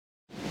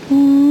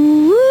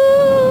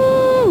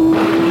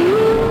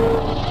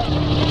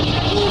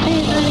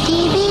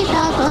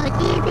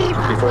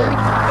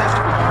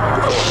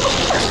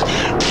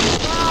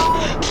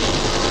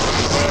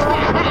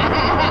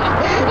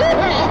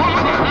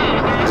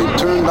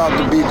out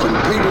to be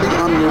completely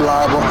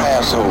unreliable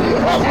assholes.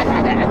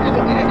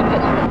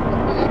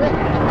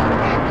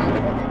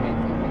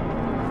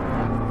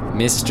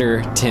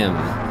 Mr. Tim.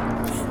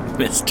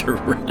 Mr.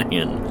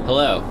 Ryan.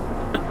 Hello.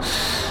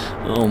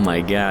 Oh my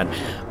god.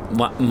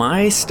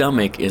 My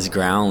stomach is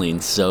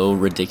growling so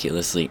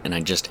ridiculously, and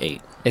I just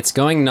ate. It's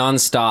going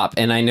nonstop,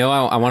 and I know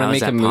I want to How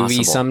is make a that movie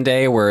possible?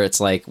 someday where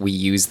it's like we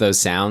use those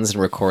sounds and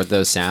record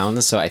those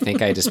sounds, so I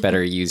think I just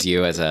better use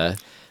you as a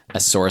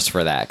source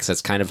for that, because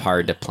it's kind of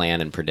hard to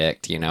plan and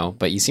predict, you know?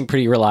 But you seem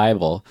pretty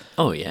reliable.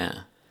 Oh,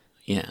 yeah.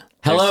 Yeah.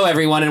 Hello,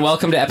 everyone, and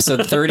welcome to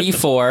episode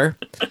 34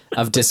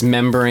 of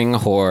Dismembering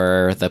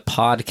Horror, the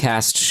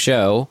podcast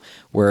show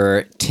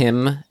where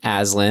Tim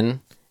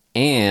Aslin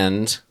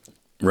and...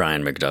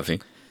 Ryan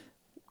McDuffie.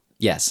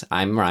 Yes,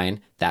 I'm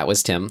Ryan. That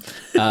was Tim.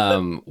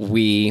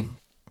 We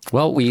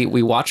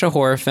watch a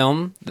horror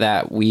film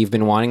that we've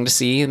been wanting to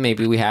see.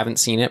 Maybe we haven't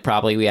seen it.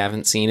 Probably we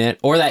haven't seen it.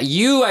 Or that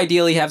you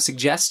ideally have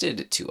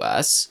suggested to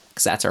us,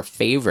 because that's our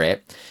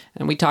favorite.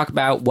 And we talk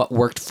about what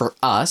worked for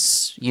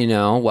us, you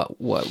know,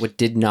 what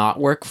did not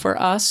work for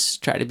us.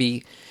 Try to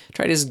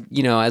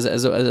you know,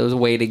 as a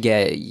way to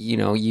get, you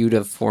know, you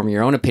to form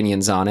your own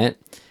opinions on it.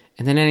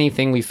 And then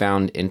anything we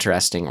found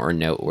interesting or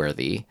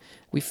noteworthy.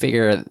 We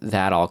figure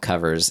that all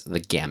covers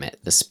the gamut,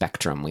 the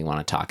spectrum we want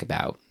to talk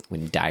about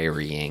when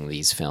diarying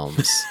these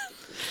films.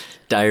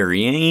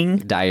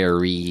 Diarrheaing?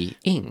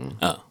 Diarying.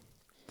 Oh.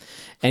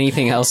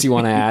 Anything else you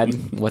want to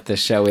add? What the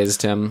show is,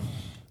 Tim?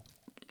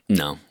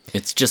 No.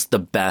 It's just the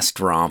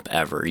best romp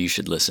ever. You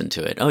should listen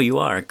to it. Oh, you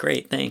are?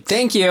 Great, thanks.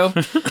 Thank you.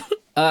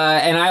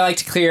 And I like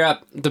to clear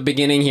up the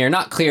beginning here.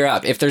 Not clear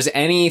up. If there's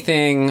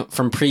anything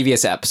from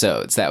previous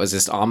episodes that was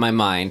just on my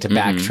mind to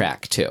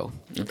backtrack to.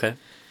 Okay.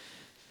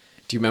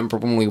 Do you remember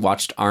when we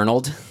watched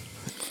Arnold?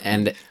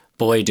 And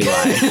boy, do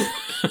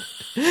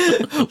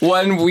I.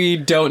 one we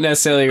don't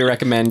necessarily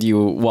recommend you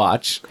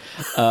watch.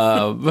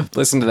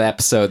 Listen to the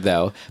episode,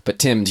 though. But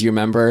Tim, do you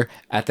remember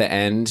at the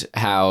end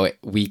how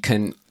we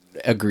couldn't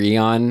agree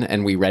on,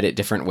 and we read it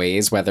different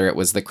ways, whether it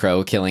was the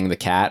crow killing the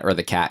cat or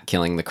the cat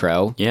killing the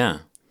crow? Yeah.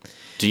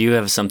 Do you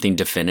have something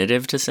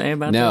definitive to say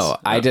about this? No,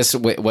 I just,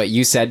 what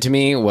you said to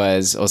me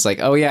was, I was like,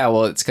 oh yeah,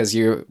 well, it's because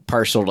you're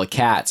partial to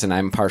cats and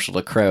I'm partial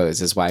to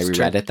crows is why we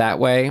read it that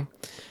way.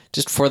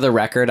 Just for the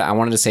record, I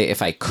wanted to say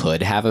if I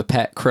could have a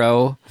pet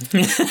crow,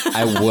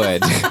 I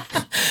would.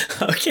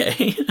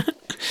 Okay.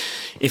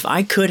 If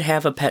I could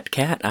have a pet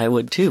cat, I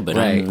would too, but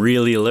Right. I'm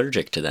really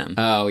allergic to them.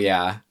 Oh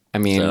yeah. I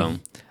mean, So,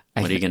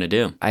 what are you going to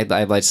do? I'd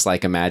just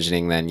like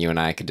imagining then you and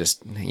I could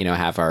just, you know,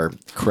 have our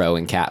crow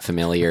and cat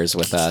familiars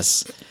with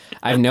us.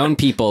 I've known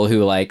people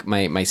who, like,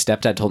 my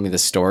stepdad told me the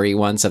story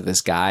once of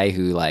this guy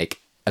who, like,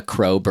 a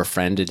crow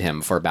befriended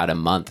him for about a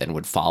month and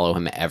would follow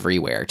him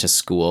everywhere to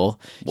school.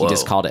 Whoa. He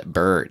just called it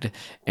Bird,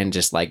 and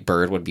just like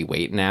Bird would be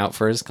waiting out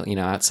for his, you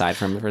know, outside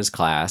for him for his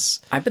class.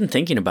 I've been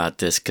thinking about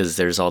this because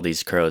there's all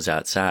these crows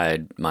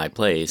outside my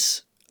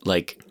place.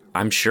 Like,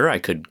 I'm sure I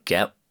could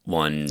get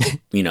one,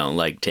 you know,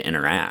 like to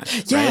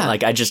interact. Yeah. Right?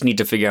 Like, I just need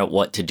to figure out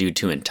what to do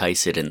to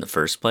entice it in the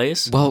first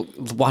place. Well,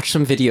 watch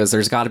some videos.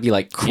 There's got to be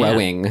like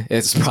crowing.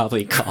 It's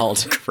probably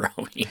called.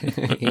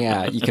 Crowing.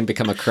 Yeah, you can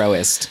become a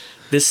crowist.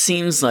 This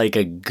seems like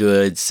a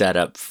good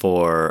setup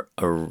for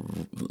a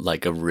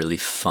really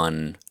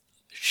fun,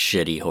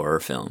 shitty horror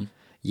film.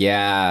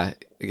 Yeah,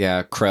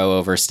 crow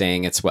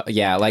overstaying its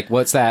yeah, like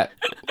what's that?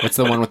 What's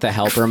the one with the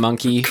helper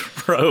monkey?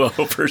 Crow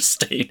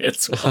overstaying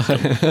its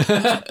welcome.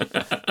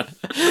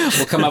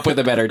 We'll come up with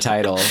a better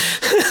title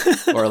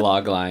or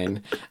log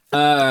line.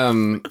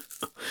 Well,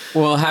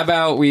 how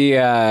about we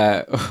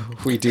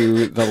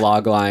do the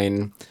log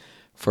line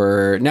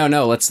for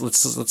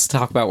let's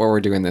talk about what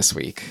we're doing this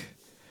week.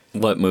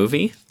 What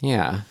movie?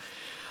 Yeah.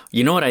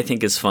 You know what I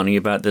think is funny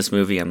about this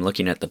movie? I'm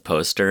looking at the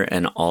poster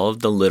and all of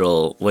the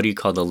little, what do you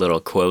call the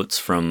little quotes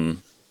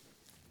from,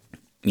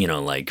 you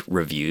know, like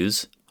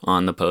reviews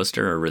on the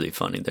poster are really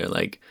funny. They're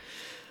like,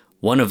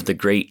 one of the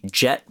great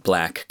jet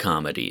black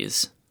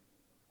comedies.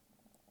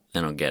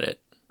 I don't get it.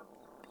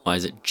 Why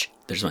is it?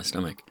 There's my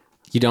stomach.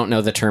 You don't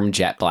know the term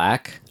jet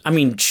black? I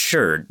mean,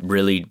 sure,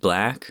 really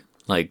black,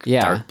 like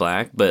dark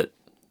black, but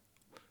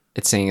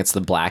it's saying it's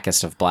the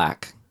blackest of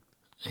black.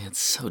 It's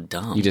so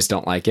dumb. You just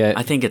don't like it?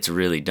 I think it's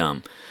really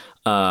dumb.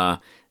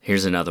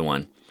 Here's another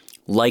one.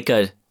 Like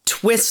a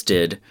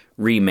twisted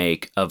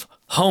remake of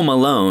Home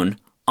Alone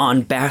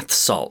on bath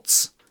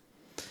salts.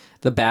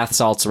 The bath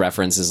salts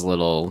reference is a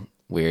little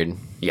weird.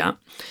 Yeah.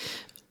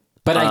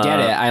 But I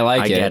get it. I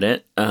like it. I get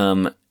it.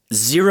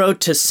 0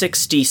 to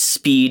 60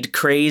 speed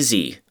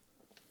crazy.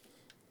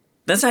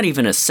 That's not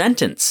even a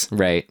sentence.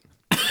 Right.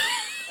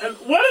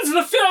 What is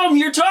the film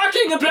you're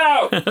talking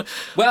about?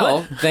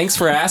 Well, thanks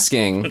for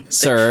asking,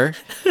 sir.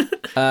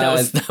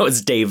 That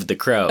was Dave the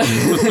Crow.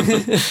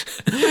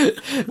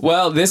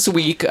 Well, this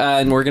week,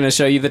 and we're going to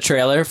show you the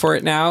trailer for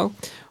it now,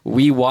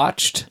 we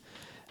watched,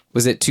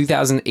 was it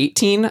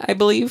 2018, I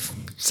believe?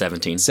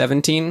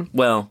 17.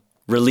 Well,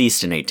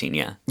 released in 18,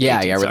 yeah.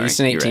 Yeah, 18, released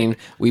in 18. Right.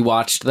 We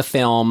watched the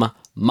film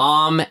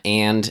Mom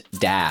and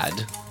Dad.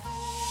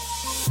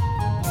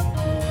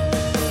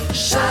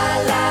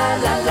 Sha-la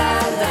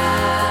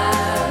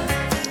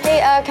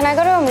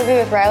movie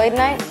with Riley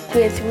tonight?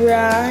 With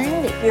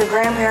Riley? Your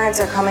grandparents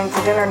are coming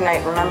for dinner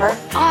tonight, remember?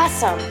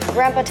 Awesome.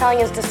 Grandpa telling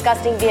his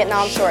disgusting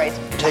Vietnam stories.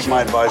 Take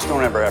my advice,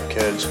 don't ever have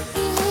kids.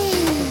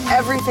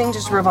 Everything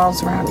just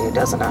revolves around you,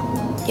 doesn't it?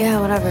 Yeah,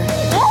 whatever.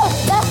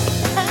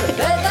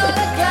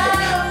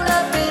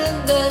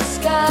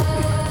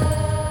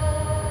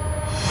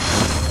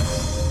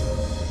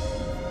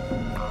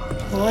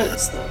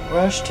 What's the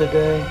rush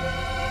today?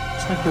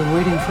 It's like we're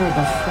waiting for a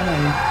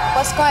buffet.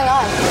 What's going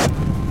on?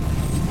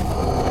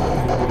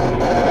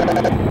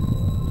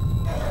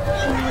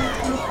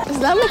 Is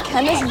that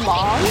McKenna's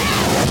mom?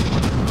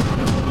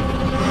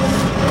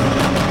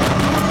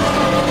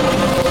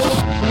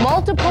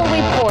 Multiple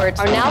reports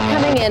are now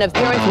coming in of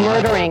parents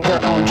murdering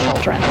their own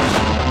children.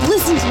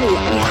 Listen to me. We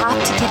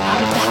have to get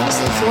out of the house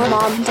before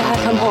Mom and Dad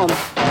come home.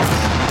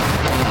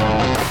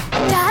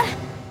 Dad?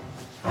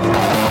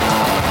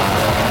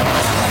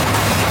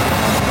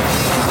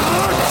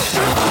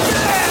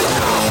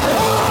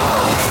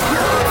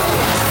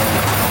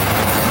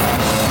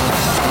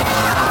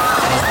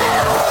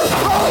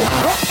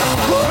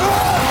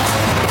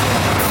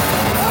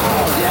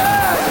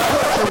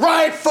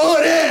 Right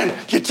foot in,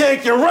 you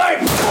take your right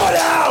foot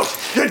out,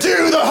 you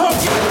do the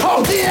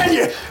hook in,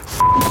 you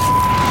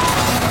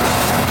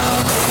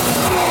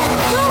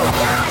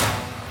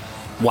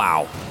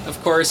Wow.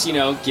 Of course,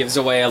 gives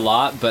away a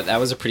lot, but that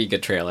was a pretty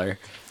good trailer.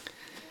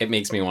 It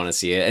makes me want to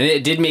see it. And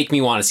it did make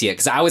me want to see it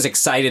because I was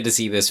excited to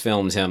see this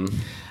film, Tim.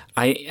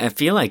 I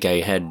feel like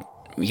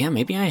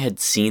maybe I had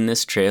seen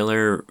this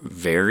trailer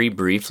very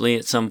briefly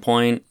at some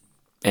point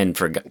and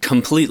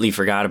completely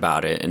forgot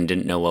about it and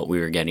didn't know what we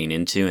were getting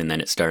into. And then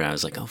it started. I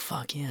was like, oh,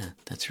 fuck yeah,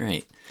 that's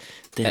right.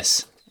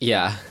 This.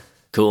 Yeah.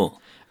 Cool.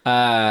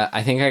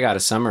 I think I got a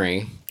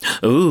summary.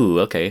 Ooh,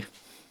 okay.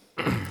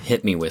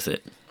 Hit me with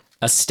it.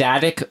 A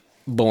static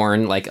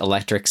born, like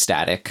electric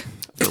static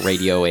for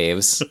radio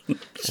waves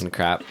and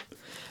crap.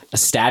 A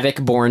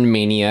static-born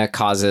mania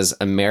causes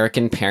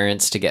American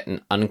parents to get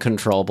an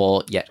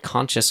uncontrollable yet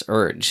conscious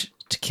urge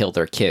to kill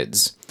their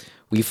kids.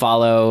 We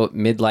follow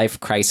midlife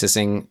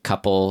crisising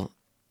couple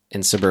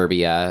in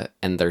suburbia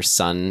and their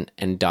son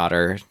and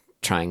daughter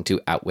trying to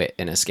outwit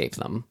and escape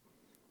them.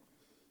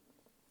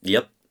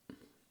 Yep.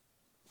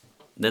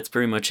 That's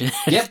pretty much it.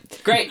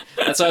 Yep, great.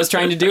 That's what I was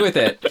trying to do with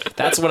it.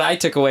 That's what I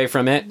took away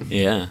from it.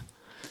 Yeah.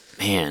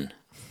 Man.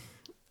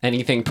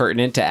 Anything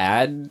pertinent to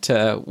add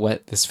to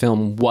what this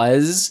film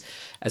was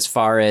as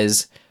far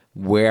as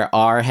where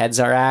our heads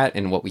are at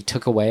and what we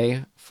took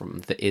away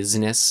from the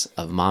isness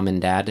of mom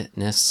and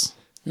dadness?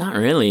 Not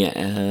really.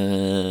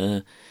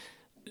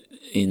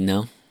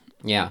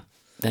 Yeah.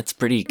 That's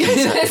pretty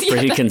concise.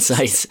 Pretty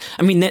concise.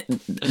 I mean,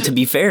 to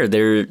be fair,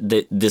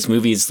 this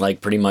movie is like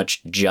pretty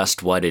much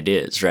just what it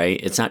is, right?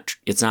 It's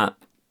not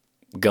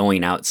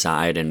going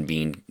outside and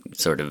being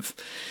sort of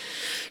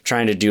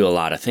trying to do a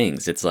lot of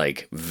things. It's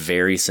like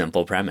very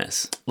simple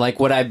premise. Like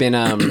what I've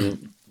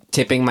been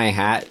tipping my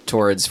hat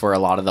towards for a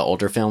lot of the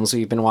older films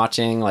we've been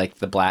watching, like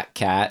The Black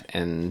Cat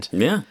and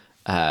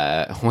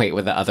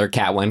with the other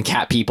cat one,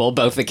 Cat People,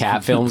 both the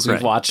cat films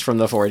we've watched from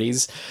the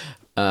 40s.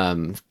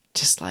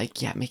 Just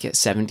make it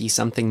 70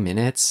 something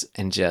minutes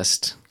and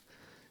just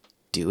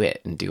do it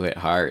and do it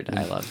hard.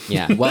 I love,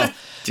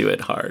 do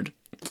it hard.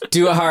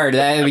 Do it hard.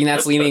 I mean,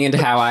 that's leaning into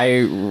how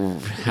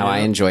I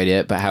enjoyed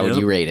it, but how would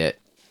you rate it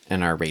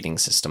in our rating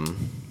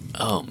system?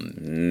 Oh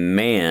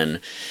man.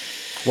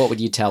 What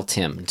would you tell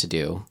Tim to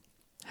do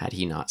had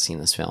he not seen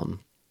this film?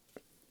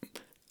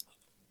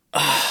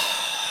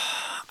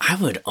 I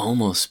would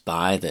almost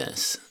buy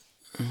this.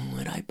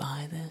 Would I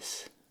buy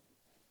this?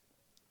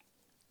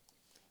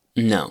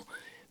 No,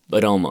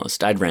 but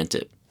almost. I'd rent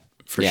it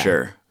for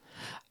sure.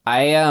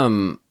 I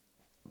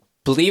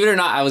believe it or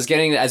not, I was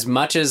getting as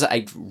much as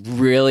I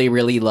really,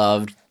 really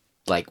loved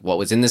like what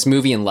was in this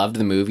movie and loved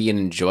the movie and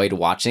enjoyed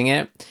watching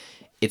it.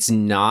 It's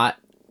not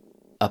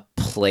a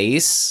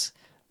place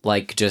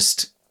like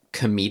just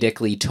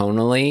comedically,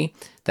 tonally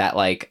that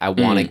like I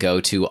want to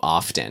go to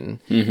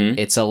often. Mm-hmm.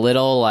 It's a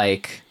little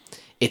like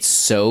it's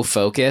so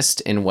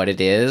focused in what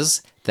it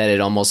is that it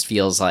almost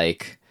feels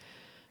like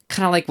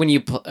kind of like when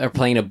you are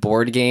playing a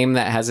board game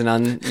that has an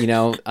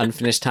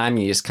unfinished time,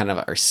 you just kind of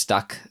are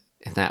stuck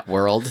in that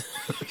world.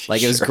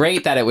 Like it was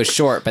great that it was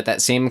short, but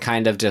that same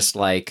kind of just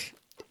like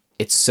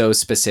it's so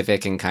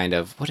specific and kind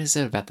of what is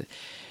it about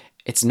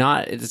it's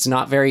not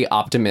very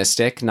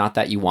optimistic. Not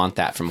that you want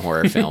that from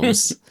horror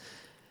films.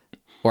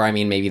 Or I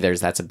mean, maybe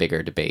that's a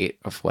bigger debate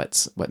of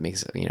what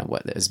makes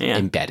what is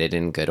embedded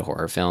in good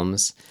horror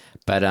films.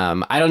 But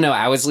I don't know.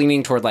 I was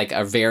leaning toward like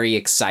a very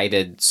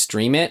excited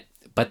stream it.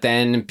 But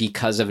then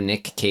because of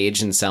Nick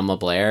Cage and Selma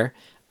Blair,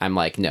 I'm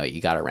like, no,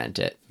 you got to rent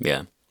it.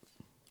 Yeah.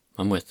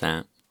 I'm with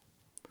that.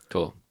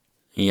 Cool.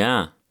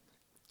 Yeah.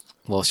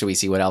 Well, should we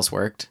see what else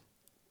worked?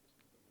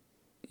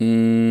 Okay.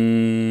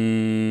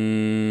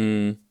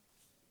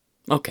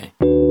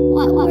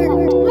 What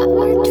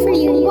worked for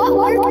you? What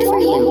worked for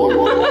you?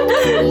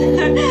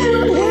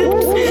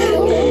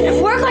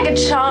 It worked like a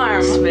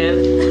charm,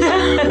 Smith.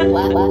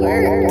 What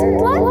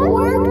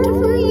worked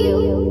for you?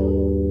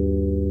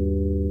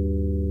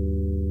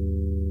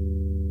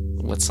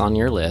 on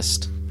your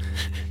list?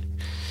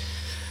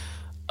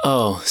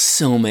 Oh,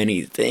 so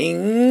many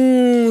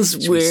things.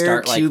 Should Where we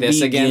start like to this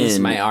begin? again?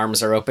 So my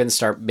arms are open.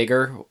 Start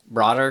bigger,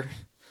 broader.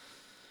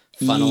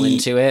 Funnel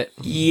into it.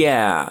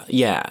 Yeah.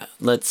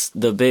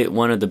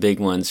 One of the big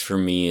ones for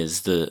me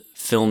is the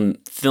film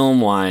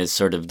wise,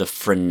 sort of the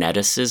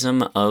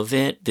freneticism of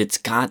it. That's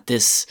got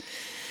this.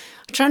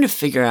 I'm trying to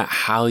figure out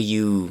how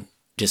you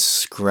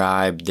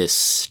describe this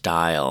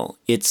style.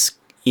 It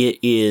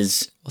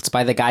is. It's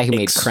by the guy who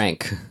made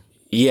Crank.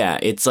 Yeah,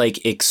 it's like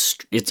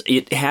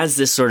it has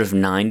this sort of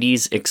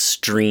 90s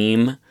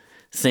extreme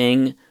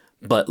thing,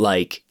 but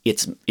like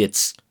it's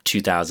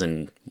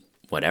 2000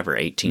 whatever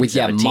 18 with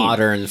 17.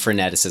 Modern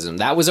freneticism.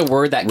 That was a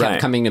word that kept Right.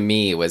 coming to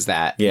me. Was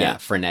that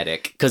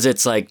frenetic? Because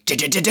it's like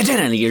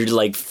and you're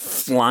like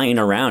flying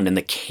around, and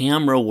the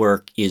camera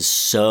work is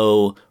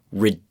so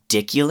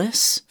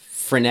ridiculous.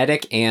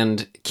 Frenetic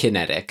and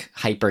kinetic,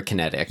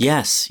 hyperkinetic.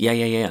 Yes,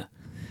 yeah.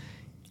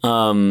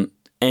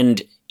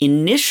 And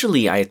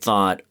initially I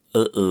thought,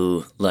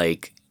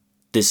 like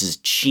this is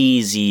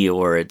cheesy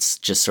or it's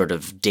just sort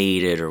of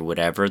dated or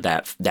whatever,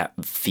 that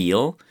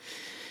feel.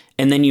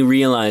 And then you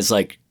realize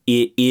like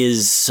it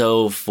is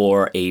so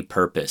for a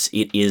purpose.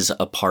 It is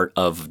a part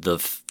of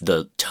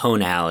the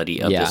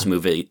tonality of this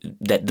movie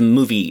that the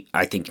movie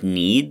I think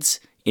needs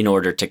in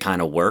order to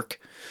kind of work.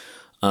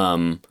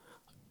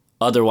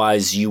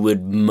 Otherwise you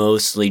would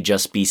mostly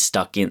just be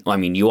stuck in,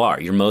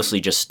 you're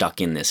mostly just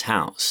stuck in this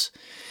house.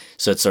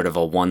 So it's sort of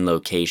a one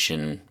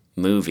location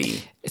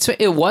movie. So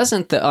it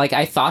wasn't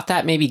I thought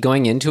that maybe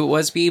going into it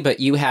was but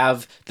you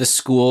have the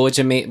school, which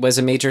was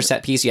a major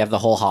set piece. You have the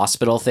whole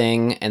hospital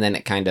thing, and then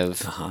it kind of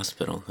The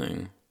hospital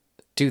thing.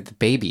 Dude, the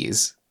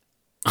babies.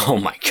 Oh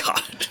my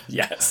god!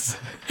 Yes.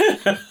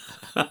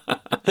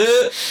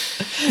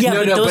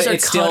 No, those but are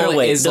it still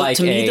cutaways. is like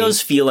to me,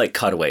 those feel like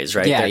cutaways,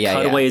 right? Yeah,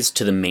 They're cutaways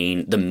to the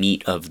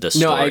meat of the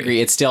story. No, I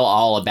agree. It's still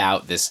all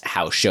about this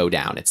house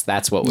showdown.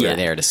 That's what we're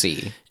there to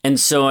see. And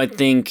so I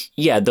think,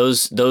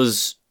 those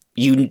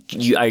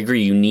I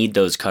agree. You need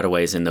those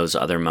cutaways in those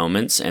other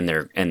moments, and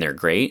they're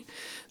great.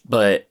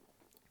 But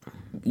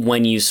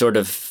when you sort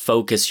of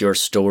focus your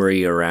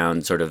story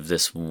around sort of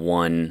this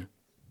one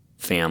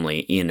family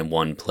in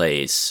one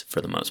place, for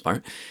the most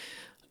part,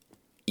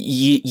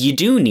 you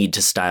do need to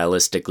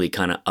stylistically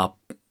kind of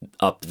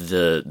up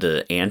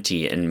the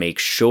ante and make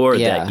sure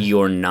that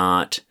you're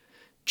not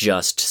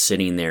just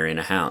sitting there in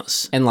a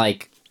house. And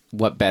like,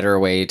 what better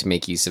way to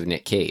make use of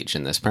Nick Cage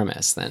in this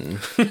premise than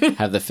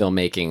have the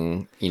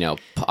filmmaking,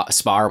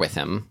 spar with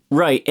him?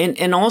 Right.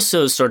 And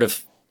also sort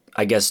of,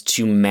 I guess,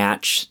 to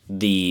match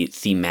the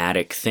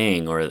thematic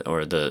thing or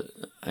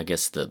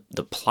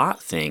the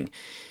plot thing,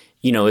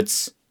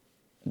 it's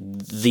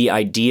the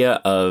idea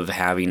of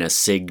having a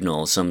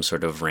signal, some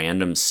sort of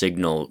random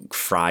signal,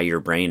 fry your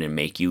brain and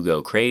make you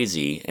go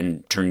crazy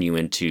and turn you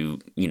into,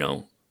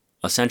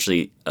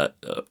 essentially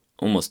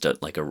almost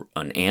like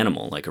an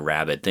animal, like a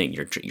rabid thing.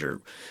 You're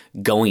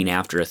going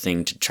after a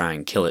thing to try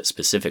and kill it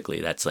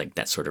specifically. That's like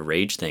that sort of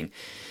rage thing.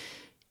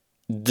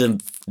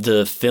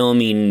 The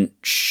filming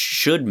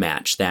should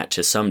match that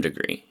to some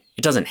degree.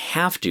 It doesn't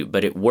have to,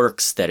 but it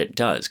works that it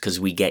does, because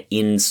we get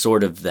in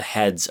sort of the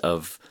heads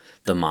of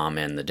the mom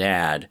and the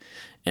dad,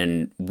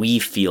 and we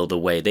feel the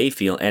way they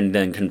feel, and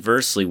then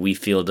conversely we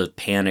feel the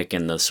panic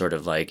and the sort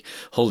of like,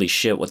 holy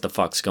shit, what the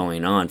fuck's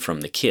going on,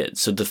 from the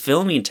kids. So the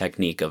filming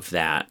technique of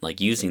that,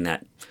 like using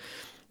that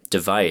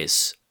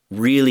device,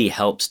 really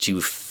helps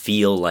to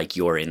feel like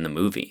you're in the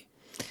movie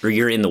or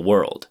you're in the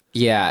world.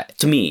 Yeah,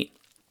 to me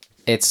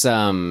it's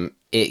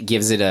it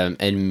gives it an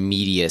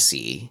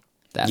immediacy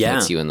that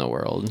puts you in the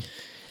world,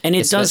 and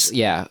it does.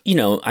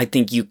 I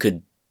think you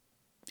could.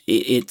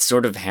 It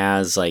sort of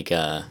has like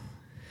a,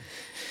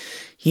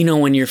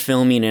 when you're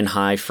filming in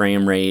high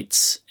frame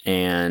rates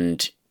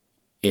and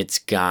it's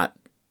got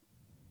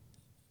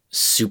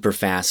super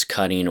fast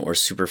cutting or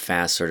super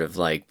fast sort of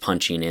like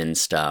punching in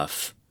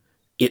stuff,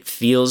 it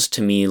feels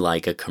to me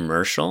like a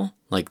commercial.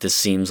 Like this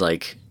seems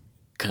like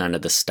kind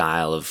of the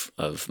style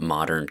of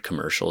modern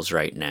commercials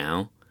right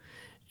now.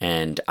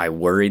 And I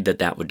worried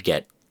that would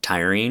get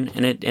tiring,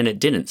 and it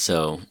didn't.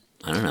 So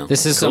I don't know.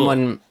 This is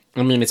someone.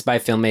 It's by a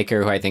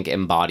filmmaker who I think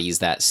embodies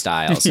that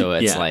style. So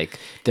it's like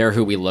they're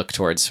who we look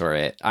towards for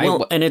it.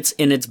 And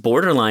it's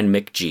borderline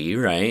Mick G,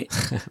 right?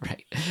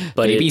 Right.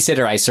 But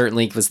Babysitter, I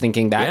certainly was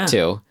thinking back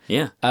to.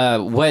 Yeah.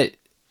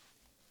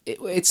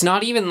 It's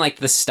not even like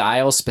the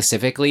style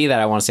specifically that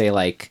I want to say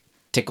like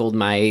tickled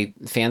my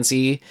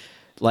fancy,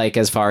 like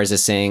as far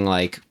as saying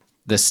like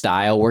the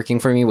style working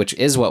for me, which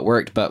is what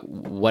worked. But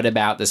what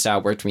about the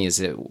style worked for me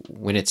is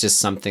when it's just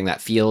something that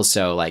feels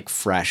so like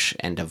fresh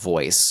and a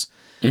voice.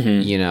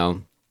 Mm-hmm.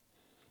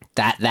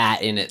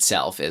 That in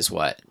itself is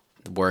what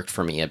worked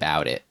for me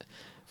about it,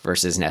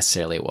 versus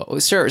necessarily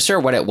what sure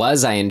what it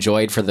was I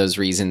enjoyed for those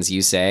reasons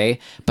you say,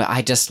 but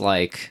I just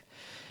like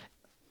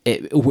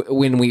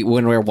when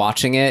we're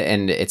watching it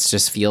and it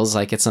just feels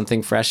like it's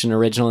something fresh and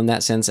original in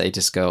that sense, I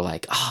just go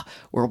like,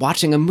 we're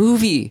watching a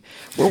movie.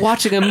 We're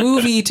watching a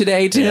movie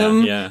today,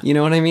 Tim. Yeah. You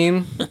know what I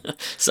mean?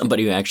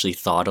 Somebody who actually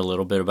thought a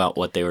little bit about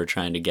what they were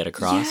trying to get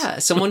across. Yeah,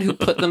 someone who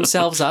put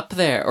themselves up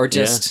there or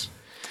just...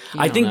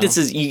 I think this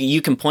is,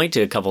 you can point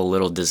to a couple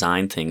little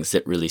design things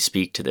that really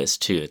speak to this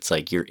too. It's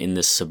like you're in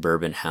this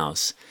suburban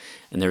house,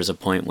 and there's a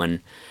point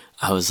when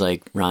I was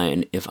like,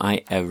 Ryan, if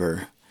I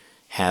ever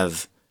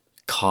have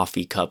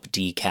coffee cup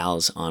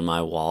decals on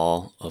my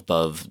wall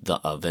above the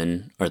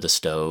oven or the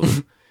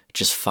stove,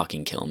 just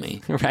fucking kill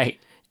me. Right.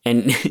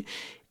 And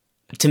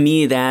to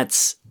me,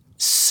 that's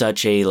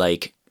such a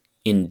like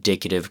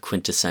indicative,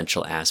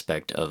 quintessential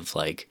aspect of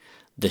like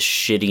the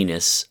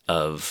shittiness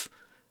of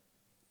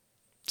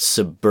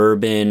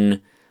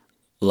suburban,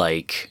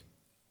 like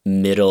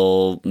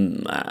middling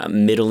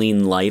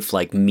life,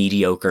 like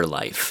mediocre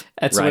life.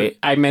 That's right. What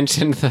I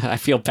mentioned. I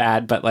feel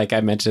bad, but like I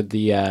mentioned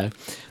the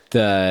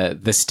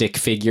stick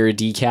figure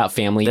decal,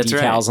 family That's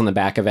decals right. on the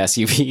back of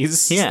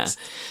SUVs. Yeah.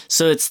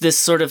 So it's this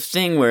sort of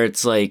thing where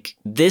it's like,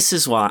 this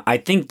is why I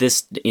think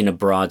this, in a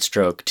broad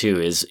stroke too,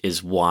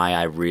 is why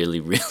I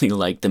really, really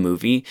like the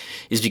movie,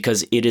 is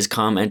because it is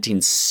commenting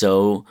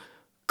so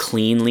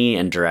cleanly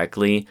and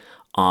directly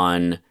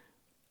on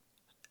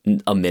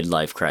a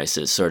midlife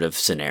crisis sort of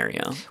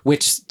scenario.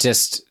 Which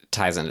just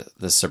ties into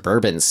the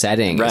suburban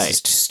setting. Right. It's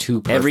just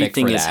too perfect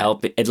Everything for is that.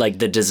 helping. Like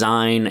the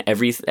design,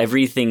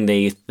 everything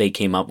they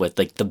came up with,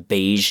 like the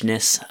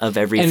beigeness of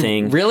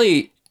everything. And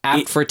really,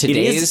 apt for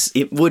today's...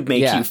 It would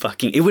make Yeah. you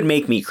fucking... It would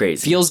make me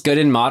crazy. Feels good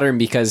and modern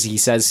because he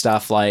says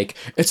stuff like,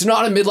 it's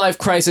not a midlife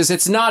crisis,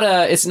 it's not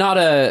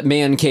a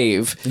man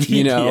cave,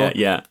 you know?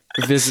 Yeah.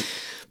 This...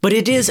 But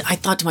it is, I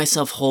thought to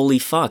myself, holy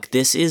fuck,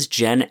 this is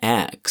Gen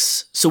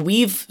X. So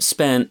we've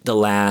spent the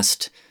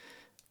last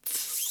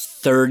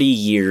 30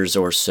 years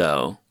or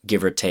so,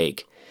 give or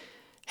take,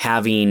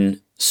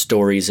 having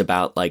stories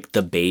about like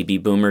the baby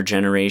boomer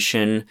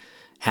generation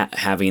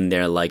having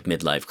their like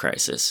midlife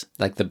crisis.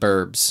 Like the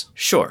Burbs.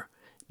 Sure.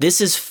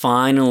 This is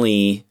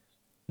finally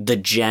the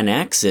Gen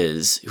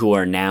X's who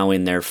are now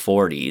in their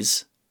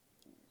 40s,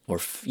 or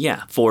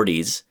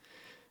 40s.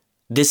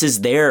 This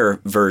is their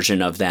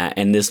version of that,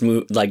 and this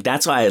movie, like,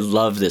 that's why I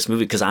love this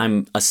movie, because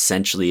I'm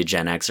essentially a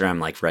Gen Xer.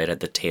 I'm like right at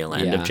the tail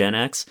end of Gen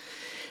X,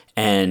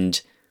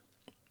 and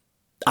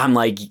I'm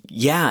like,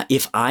 yeah,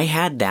 if I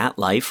had that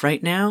life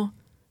right now,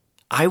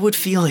 I would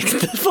feel like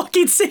the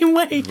fucking same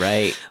way.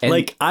 Right. And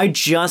like I'm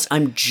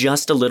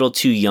just a little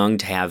too young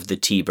to have the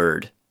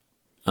T-Bird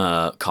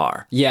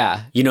car.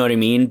 yeah. You know what I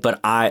mean? But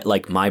I,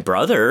 like, my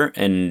brother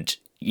and,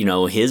 you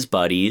know, his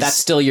buddies. That's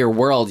still your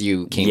world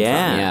you came from.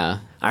 Yeah.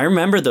 I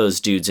remember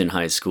those dudes in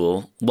high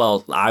school.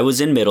 Well, I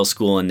was in middle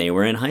school and they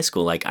were in high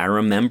school. Like, I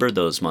remember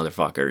those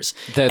motherfuckers.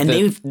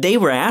 They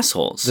were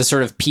assholes. The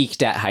sort of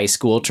peaked at high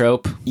school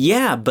trope.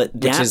 Yeah, but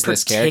Which is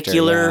this character,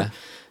 yeah.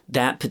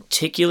 That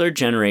particular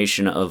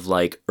generation of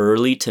like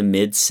early to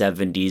mid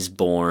 70s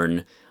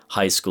born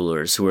high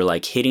schoolers who were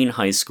like hitting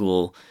high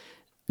school,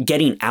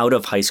 getting out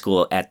of high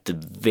school in the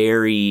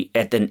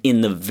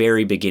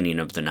very beginning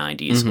of the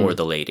 90s or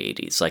the late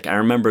 80s. Like, I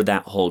remember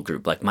that whole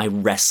group, like my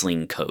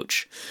wrestling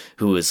coach,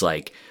 who was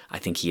like, I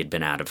think he had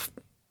been out of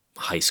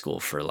high school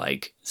for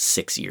like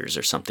 6 years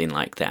or something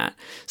like that.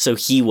 So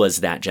he was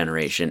that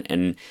generation.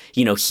 And,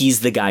 you know, he's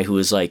the guy who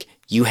was like,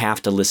 you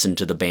have to listen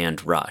to the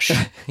band Rush.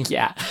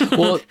 Yeah.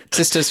 Well,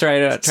 just to try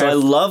to... So I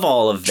love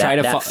all of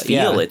that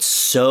feel. Yeah. It's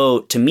so,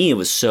 to me, it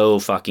was so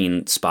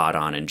fucking spot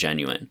on and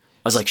genuine.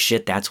 I was like,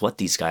 shit, that's what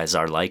these guys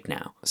are like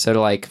now. So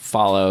to like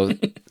follow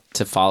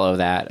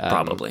that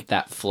Probably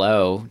that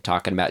flow,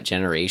 talking about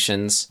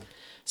generations,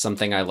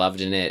 something I loved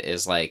in it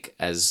is like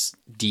as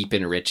deep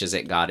and rich as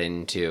it got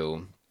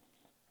into,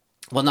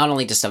 well, not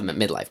only just a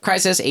midlife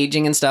crisis,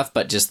 aging and stuff,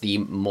 but just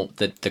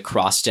the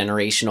cross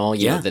generational,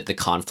 you know, the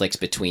conflicts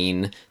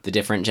between the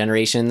different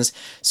generations.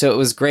 So it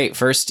was great.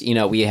 First, you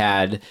know, we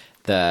had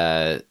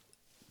the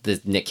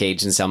Nick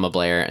Cage and Selma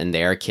Blair and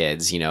their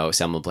kids. You know,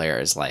 Selma Blair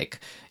is like,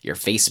 you're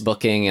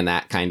Facebooking and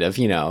that kind of,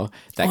 you know,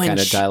 kind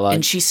of dialogue.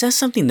 And she says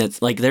something that's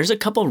like, there's a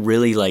couple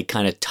really like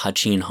kind of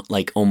touching,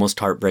 like almost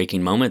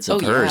heartbreaking moments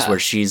of hers where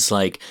she's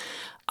like,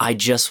 I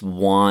just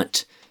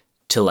want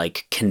to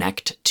like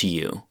connect to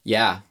you.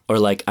 Yeah. Or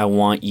like, I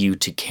want you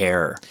to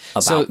care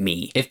about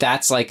me. If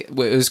that's like, it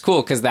was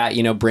cool because that,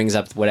 you know, brings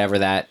up whatever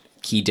that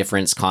key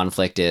difference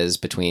conflict is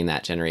between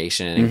that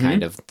generation and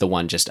kind of the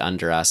one just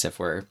under us if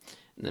we're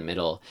in the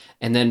middle.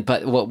 And then,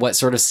 but what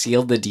sort of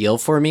sealed the deal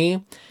for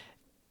me,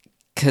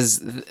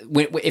 because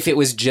if it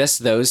was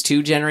just those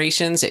two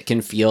generations, it can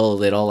feel a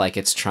little like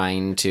it's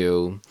trying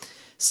to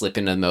slip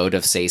into the mode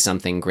of say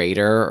something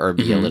greater or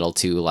be a little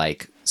too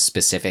like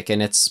specific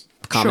in its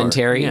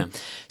commentary. Sure, yeah.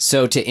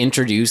 So to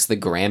introduce the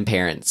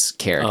grandparents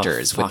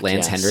characters with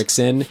Lance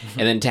Henriksen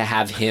and then to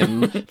have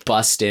him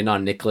bust in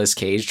on Nicolas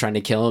Cage trying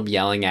to kill him,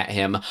 yelling at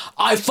him,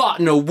 I fought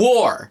in a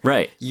war.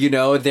 Right. You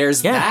know,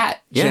 there's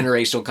that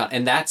generational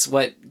and that's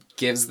what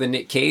gives the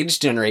Nick Cage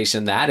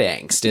generation that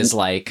angst is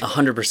like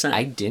 100%.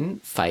 I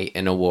didn't fight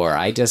in a war.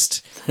 I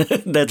just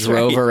That's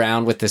drove right.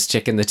 around with this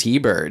chick and the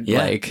T-Bird. Yeah.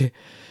 Like,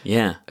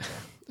 Yeah.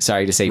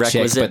 sorry to say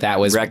Requisite- chick, but that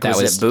was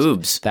requisite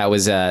boobs. That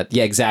was yeah,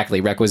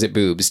 exactly, requisite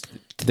boobs.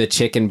 The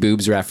chick and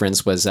boobs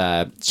reference was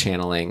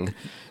channeling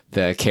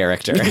the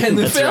character in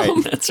the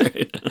film. Right. That's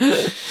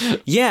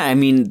right. Yeah, I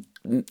mean,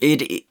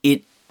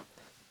 it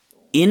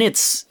in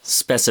its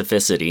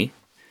specificity,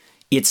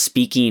 it's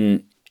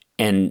speaking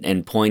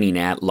and pointing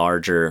at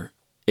larger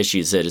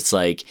issues that it's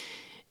like,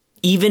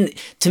 even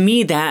to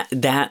me, that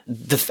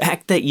the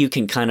fact that you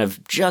can kind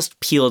of just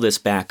peel this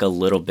back a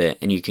little bit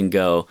and you can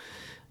go,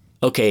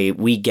 okay,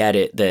 we get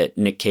it that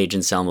Nick Cage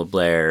and Selma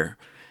Blair,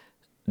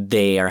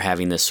 they are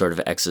having this sort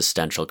of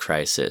existential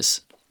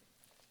crisis.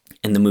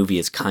 And the movie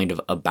is kind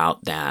of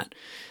about that.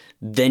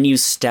 Then you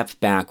step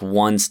back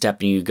one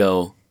step and you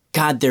go,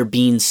 God, they're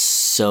being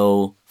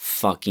so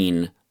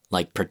fucking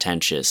like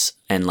pretentious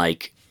and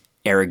like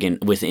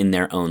arrogant within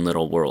their own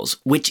little worlds,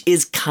 which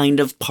is kind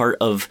of part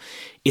of,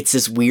 it's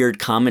this weird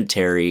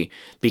commentary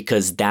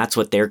because that's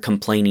what they're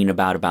complaining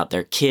about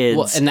their kids.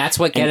 Well, and that's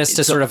what get us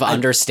to so sort of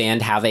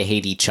understand how they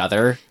hate each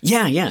other.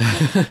 Yeah,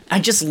 yeah. I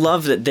just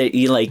love that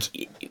you like,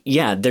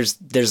 yeah,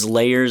 there's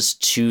layers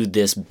to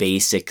this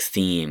basic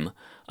theme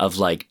of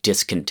like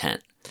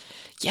discontent.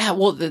 Yeah,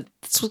 well,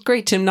 that's what's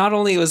great, Tim. Not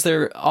only was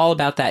there all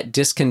about that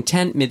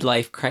discontent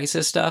midlife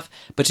crisis stuff,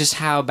 but just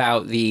how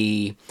about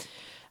the,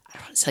 I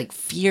don't know, it's like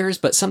fears,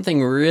 but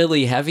something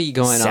really heavy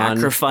going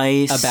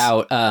Sacrifice. on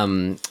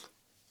about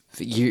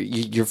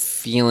your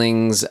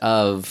feelings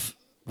of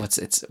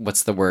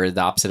what's the word,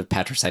 the opposite of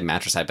patricide,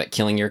 matricide, but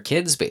killing your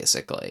kids,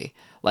 basically.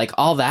 Like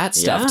all that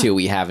stuff Yeah. too,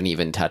 we haven't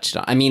even touched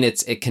on. I mean,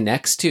 it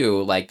connects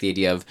to like the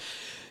idea of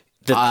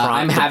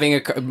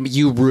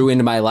you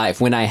ruined my life.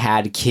 When I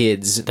had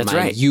kids, That's my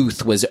right.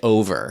 youth was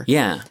over.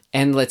 Yeah.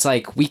 And it's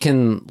like we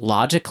can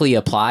logically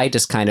apply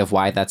just kind of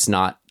why that's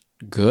not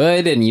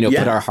good and, you know,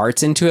 put our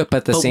hearts into it. But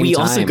at the But same we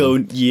time, also go,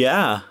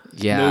 yeah,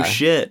 no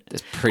shit.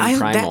 It's pretty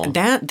primal.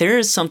 That there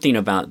is something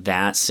about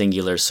that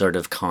singular sort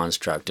of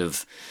construct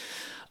of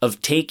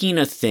taking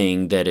a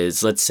thing that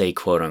is, let's say,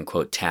 quote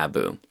unquote,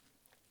 taboo,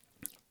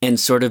 and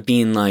sort of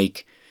being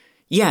like,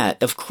 yeah,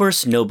 of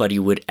course nobody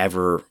would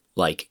ever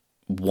like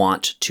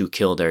want to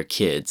kill their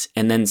kids,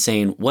 and then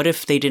saying, what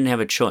if they didn't have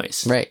a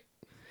choice? right.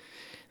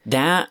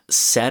 That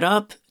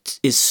setup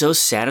is so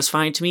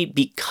satisfying to me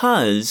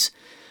because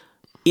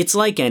it's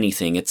like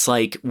anything. It's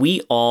like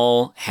we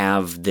all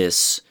have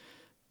this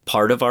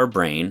part of our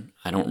brain.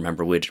 I don't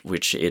remember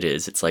which it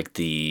is. It's like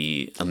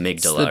the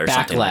amygdala the or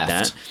back something left.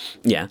 like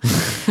that.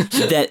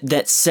 Yeah.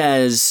 that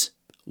says,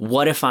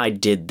 what if I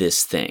did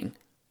this thing?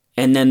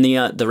 And then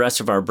the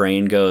rest of our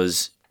brain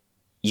goes,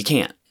 you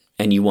can't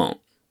and you won't.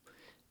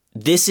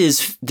 This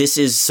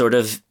is sort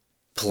of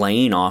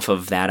playing off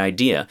of that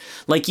idea.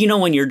 Like, you know,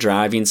 when you're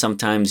driving,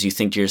 sometimes you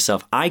think to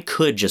yourself, I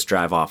could just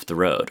drive off the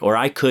road, or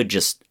I could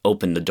just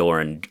open the door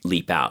and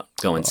leap out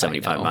going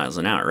 75 miles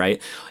an hour, right?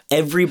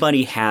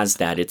 Everybody has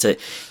that. It's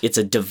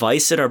a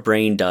device that our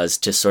brain does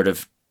to sort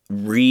of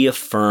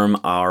reaffirm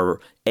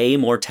our A,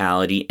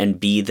 mortality, and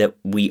B, that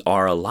we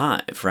are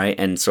alive, right?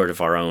 And sort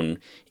of our own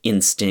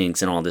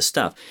instincts and all this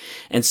stuff.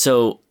 And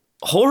so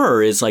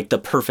horror is like the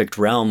perfect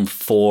realm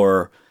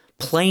for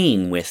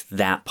playing with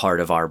that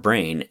part of our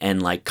brain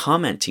and like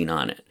commenting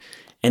on it.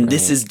 And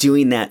this is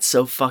doing that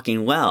so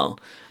fucking well.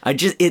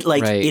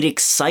 It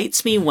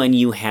excites me when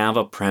you have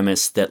a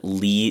premise that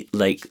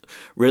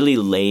really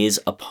lays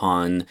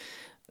upon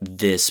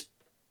this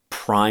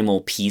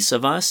primal piece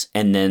of us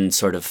and then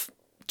sort of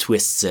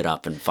twists it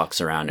up and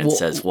fucks around and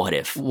says, what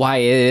if? Why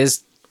it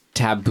is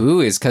taboo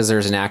is because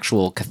there's an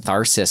actual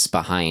catharsis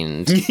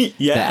behind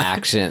the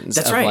actions.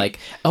 That's of right. Like,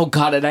 oh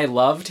God, and I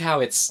loved how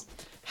it's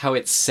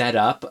set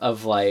up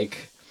of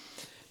like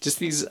just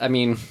these, I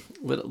mean,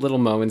 little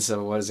moments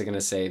of, what is it going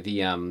to say?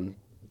 The,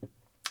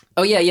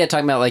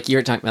 talking about like,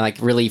 you're talking about like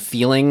really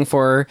feeling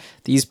for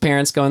these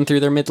parents going through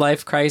their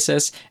midlife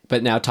crisis,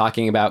 but now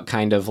talking about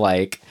kind of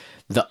like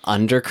the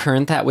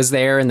undercurrent that was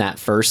there in that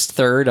first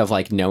third of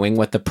like knowing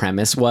what the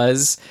premise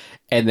was.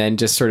 And then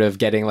just sort of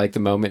getting like the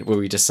moment where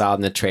we just saw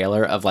in the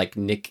trailer of like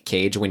Nick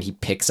Cage when he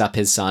picks up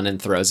his son and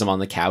throws him on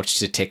the couch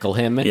to tickle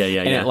him. And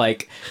it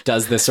like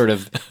does this sort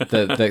of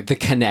the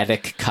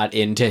kinetic cut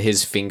into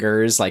his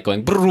fingers, like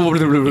going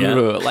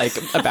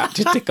like about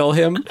to tickle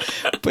him.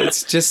 But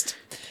it's just,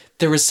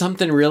 there was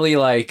something really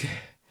like,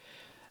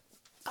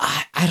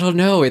 I don't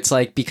know. It's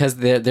like, because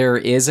there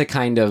is a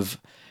kind of,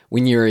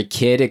 when you're a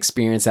kid,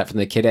 experience that from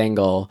the kid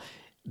angle,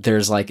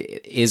 there's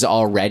like, is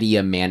already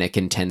a manic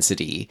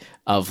intensity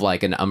of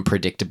like an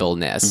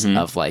unpredictableness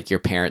of like your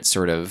parents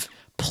sort of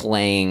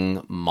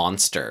playing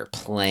monster,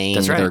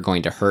 playing they're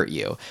going to hurt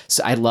you.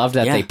 So I love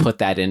that they put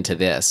that into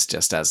this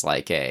just as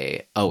like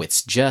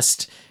it's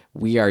just,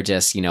 we are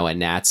just, you know, a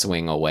gnat's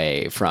wing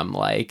away from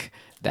like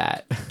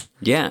that.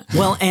 Yeah.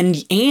 Well,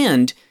 and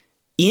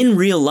in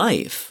real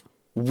life,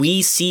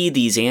 we see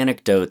these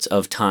anecdotes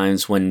of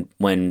times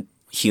when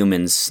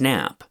humans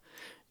snap.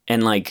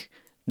 And like,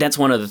 that's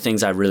one of the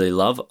things I really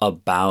love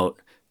about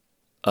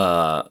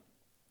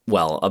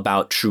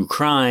about true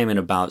crime and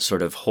about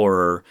sort of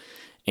horror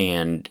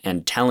and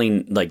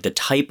telling like the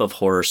type of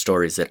horror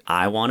stories that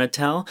I want to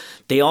tell,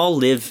 they all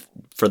live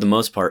for the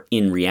most part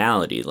in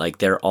reality. Like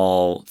they're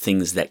all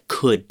things that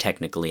could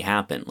technically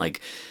happen.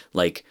 Like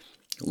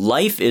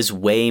life is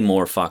way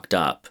more fucked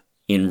up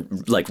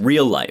in like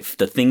real life.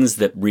 The things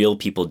that real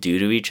people do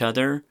to each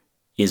other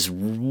is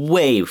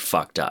way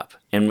fucked up.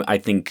 And I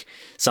think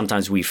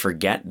sometimes we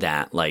forget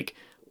that like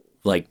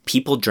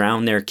people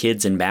drown their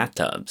kids in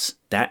bathtubs.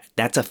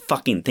 That's a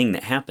fucking thing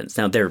that happens.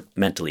 Now they're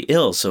mentally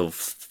ill, so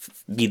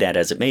be that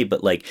as it may,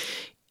 but like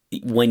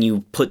when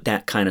you put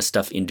that kind of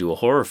stuff into a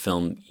horror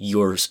film,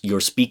 you're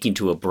speaking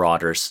to a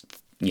broader,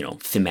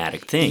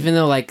 thematic thing. Even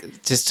though like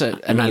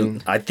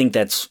I think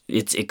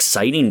it's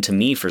exciting to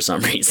me for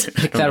some reason.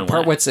 That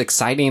part, what's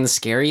exciting and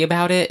scary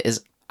about it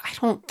is I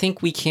don't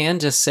think we can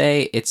just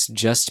say it's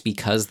just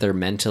because they're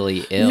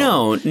mentally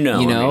ill.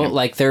 No.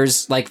 Like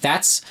there's like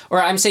that's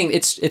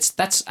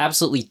that's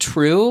absolutely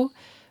true.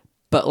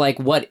 But like,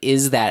 what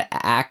is that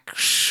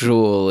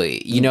actually?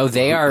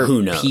 They are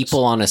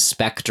people on a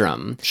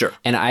spectrum. Sure.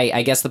 And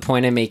I guess the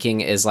point I'm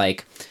making is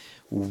like,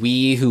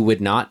 we who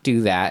would not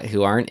do that,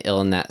 who aren't ill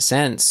in that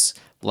sense,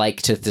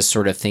 like to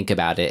sort of think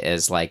about it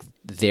as like,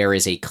 there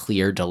is a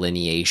clear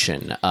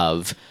delineation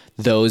of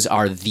those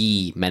are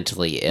the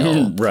mentally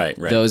ill. Right.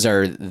 Those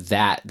are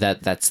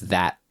that's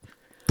that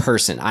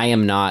person. I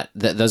am not,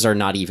 those are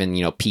not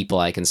even, people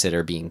I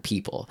consider being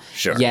people.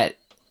 Sure. Yet,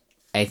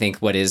 I think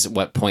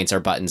what points our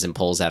buttons and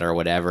pulls at or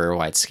whatever,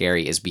 why it's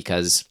scary is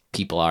because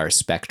people are a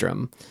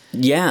spectrum.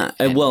 Yeah.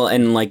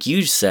 And like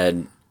you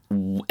said,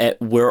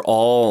 we're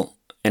all,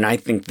 and I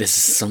think this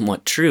is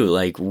somewhat true,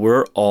 like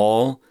we're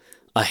all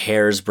a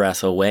hair's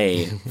breadth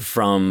away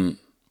from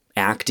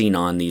acting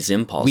on these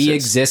impulses. We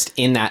exist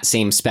in that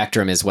same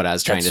spectrum is what I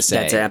was trying to say.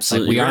 That's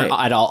absolutely like, we right.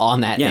 aren't at all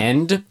on that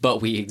end, but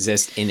we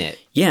exist in it.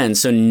 Yeah, and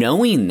so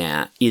knowing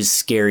that is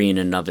scary in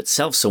and of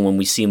itself. So when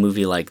we see a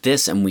movie like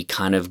this and we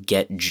kind of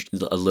get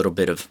a little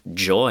bit of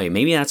joy,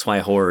 maybe that's why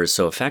horror is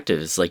so effective.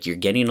 It's like you're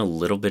getting a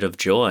little bit of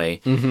joy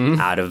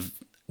out of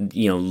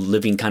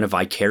living kind of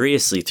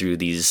vicariously through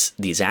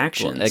these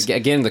actions. Well,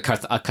 again,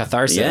 a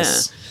catharsis. Yeah.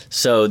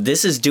 So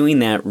this is doing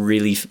that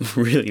really,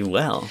 really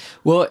well.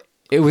 Well,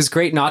 it was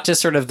great, not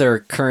just sort of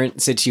their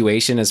current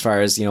situation as far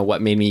as, what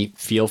made me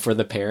feel for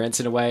the parents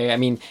in a way. I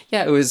mean,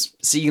 yeah, it was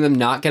seeing them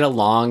not get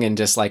along and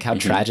just like how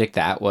tragic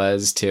that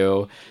was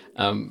to,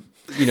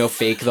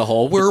 fake the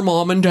whole we're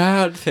mom and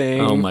dad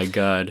thing. Oh my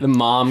God. The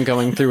mom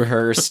going through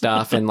her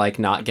stuff and like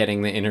not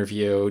getting the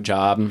interview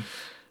job.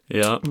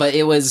 Yeah. But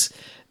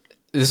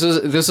this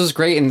was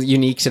great and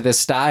unique to this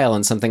style,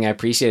 and something I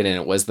appreciated.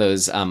 And it was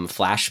those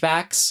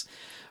flashbacks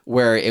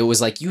where it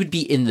was like you would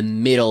be in the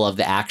middle of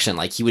the action,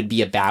 like he would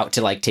be about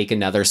to like take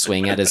another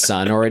swing at his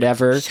son or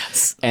whatever,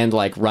 and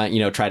like run,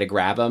 try to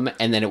grab him,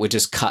 and then it would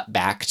just cut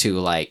back to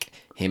like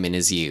him in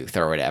his youth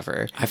or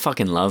whatever. I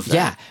fucking love that.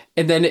 Yeah,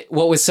 and then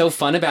what was so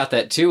fun about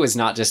that too is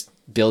not just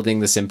building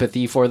the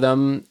sympathy for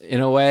them in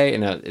a way,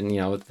 and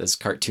as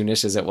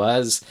cartoonish as it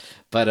was,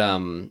 but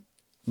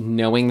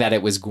knowing that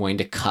it was going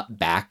to cut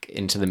back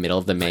into the middle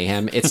of the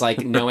mayhem. It's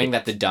like knowing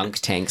that the dunk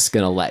tank's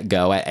going to let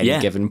go at any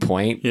given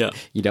point. Yeah.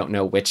 You don't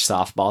know which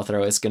softball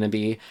throw it's going to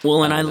be.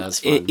 Well, and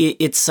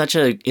it's such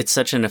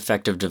an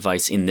effective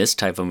device in this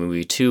type of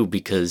movie too,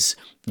 because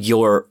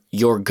you're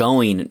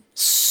going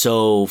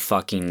so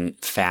fucking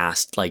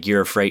fast, like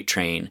you're a freight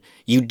train.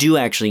 You do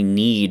actually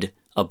need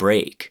a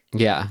break.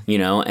 Yeah.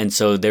 And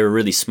so they were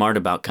really smart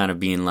about kind of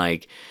being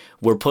like,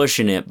 we're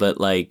pushing it, but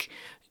like,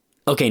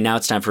 okay, now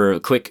it's time for a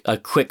quick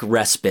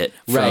respite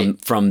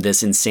from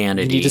this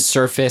insanity. You need to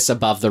surface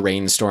above the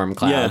rainstorm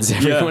clouds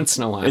every once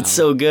in a while. It's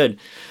so good.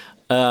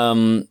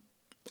 I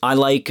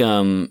like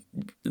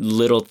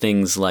little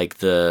things like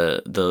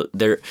there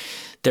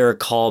are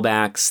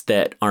callbacks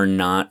that are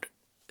not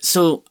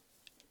so.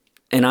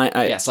 And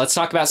yes, let's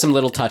talk about some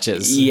little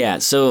touches. Yeah,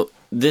 so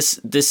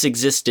this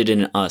existed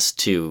in Us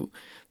too,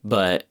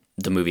 but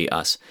the movie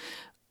Us.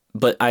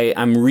 But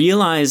I'm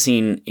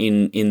realizing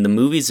in the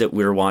movies that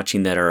we're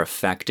watching that are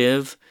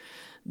effective,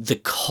 the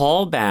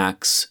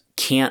callbacks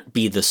can't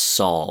be the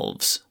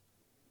solves.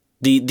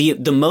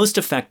 The most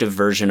effective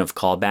version of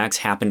callbacks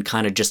happen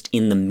kind of just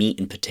in the meat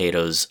and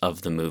potatoes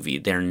of the movie.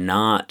 They're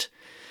not...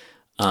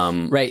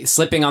 right,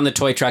 slipping on the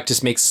toy truck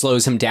just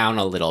slows him down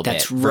a little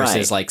bit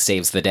versus like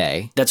saves the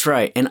day. That's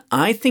right. And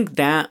I think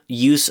that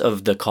use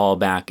of the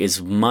callback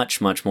is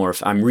much, much more...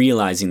 I'm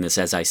realizing this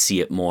as I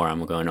see it more.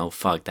 I'm going, oh,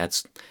 fuck,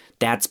 that's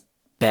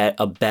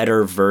a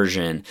better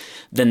version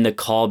than the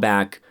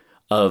callback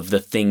of the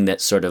thing that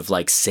sort of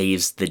like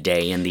saves the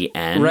day in the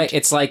end. Right.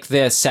 It's like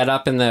the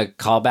setup and the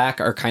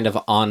callback are kind of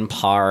on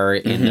par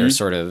in their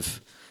sort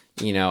of,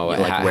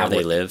 like where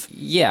they live.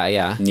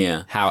 Yeah.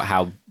 Yeah.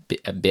 How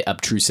a bit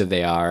obtrusive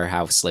they are,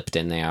 how slipped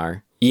in they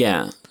are.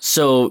 Yeah.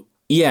 So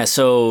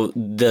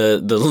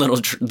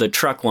the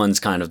truck one's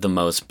kind of the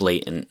most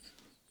blatant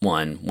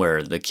one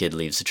where the kid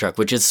leaves the truck,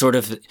 which is sort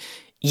of,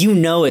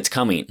 it's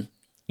coming.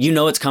 You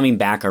know it's coming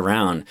back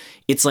around.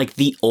 It's like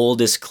the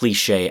oldest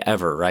cliche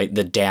ever, right?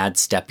 The dad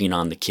stepping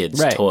on the kid's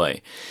Right.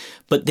 toy.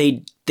 But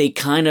they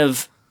kind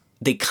of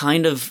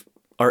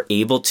are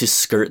able to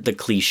skirt the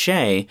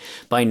cliche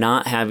by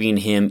not having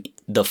him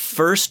the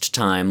first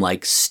time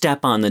like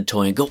step on the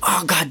toy and go,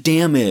 "Oh, god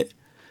damn it."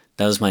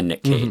 That was my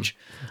Nick Cage.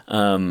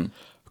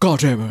 God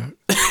damn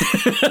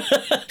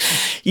it.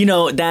 You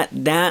know,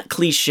 that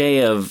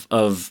cliche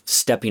of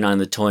stepping on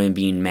the toy and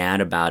being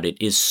mad about it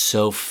is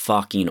so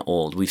fucking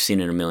old. We've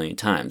seen it a million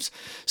times.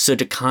 So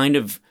to kind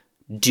of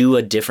do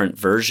a different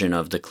version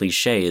of the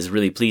cliche is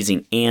really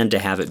pleasing, and to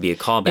have it be a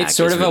callback It's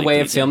sort is of a really way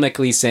pleasing. of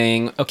filmically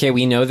saying, okay,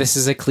 we know this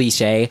is a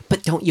cliche,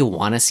 but don't you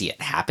want to see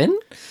it happen?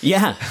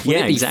 Yeah, yeah,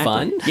 it be exactly.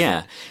 fun?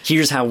 Yeah,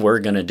 here's how we're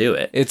gonna do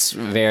it. It's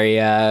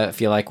very, I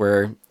feel like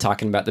we're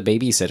talking about The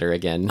Babysitter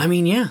again. I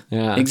mean, yeah,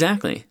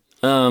 exactly.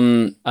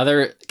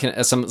 Other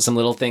some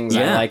little things I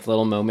Yeah. like,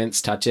 little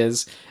moments,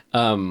 touches.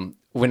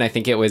 When I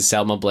think it was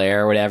Selma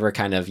Blair or whatever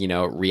kind of,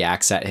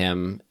 reacts at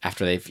him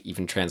after they've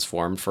even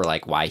transformed for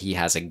like why he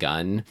has a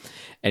gun.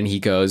 And he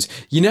goes,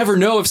 "You never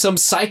know if some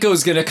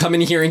psycho's going to come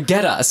in here and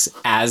get us,"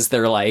 as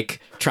they're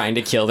like trying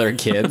to kill their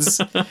kids.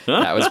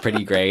 That was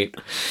pretty great.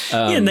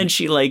 And then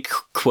she like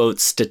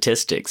quotes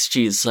statistics.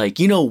 She's like,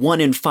 1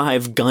 in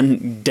 5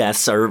 gun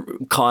deaths are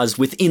caused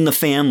within the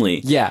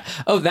family. Yeah.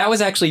 Oh, that was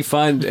actually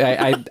fun.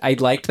 I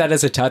liked that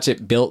as a touch.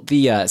 It built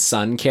the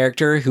son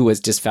character who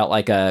just felt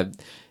like a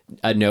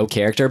no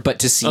character, but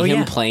to see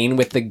him playing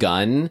with the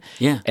gun,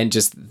 and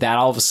just that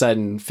all of a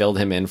sudden filled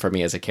him in for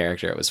me as a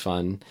character. It was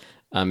fun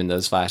in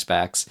those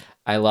flashbacks.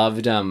 I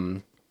loved I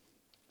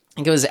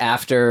think it was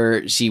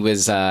after she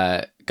was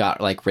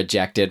got like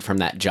rejected from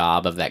that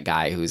job of that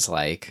guy who's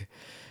like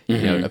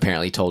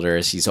apparently told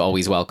her she's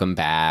always welcome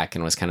back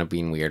and was kind of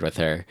being weird with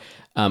her.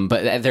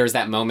 But there was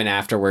that moment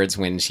afterwards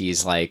when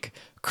she's like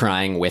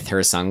crying with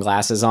her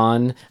sunglasses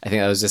on. I think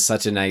that was just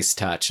such a nice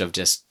touch of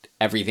just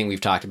everything we've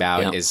talked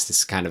about is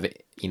this kind of,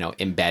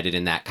 embedded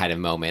in that kind of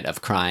moment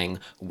of crying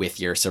with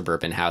your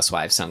suburban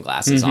housewife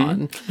sunglasses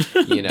on.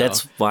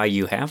 That's why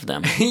you have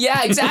them.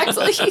 Yeah,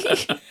 exactly.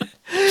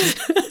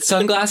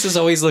 Sunglasses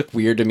always look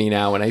weird to me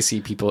now when I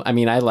see people. I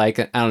mean, I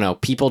don't know,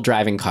 people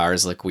driving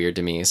cars look weird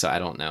to me, so I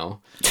don't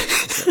know.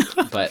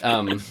 But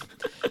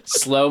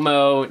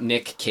slow-mo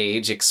Nick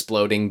Cage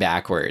exploding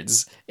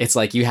backwards. It's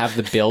like you have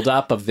the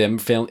buildup of them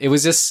film. It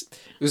was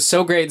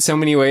so great in so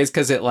many ways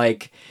because it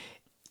like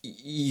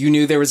you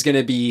knew there was going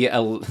to be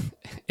an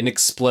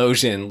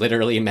explosion,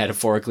 literally and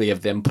metaphorically,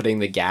 of them putting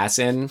the gas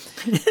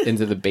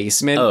into the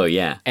basement. Oh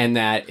yeah, and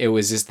that it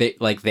was just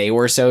they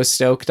were so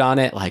stoked on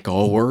it, like,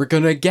 oh, we're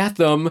gonna get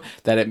them,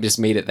 that it just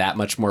made it that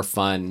much more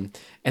fun.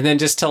 And then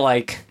just to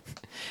like,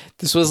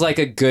 this was like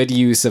a good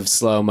use of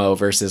slow-mo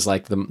versus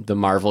like the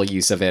Marvel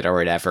use of it or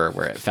whatever,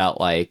 where it felt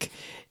like,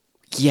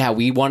 yeah,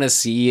 we want to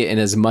see in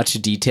as much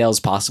detail as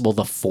possible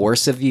the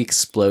force of the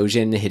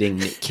explosion hitting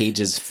Nick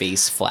Cage's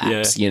face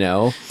flaps,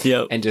 Yep.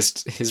 And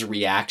just his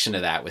reaction to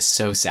that was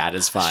so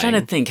satisfying. I'm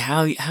trying to think,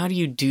 how do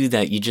you do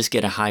that? You just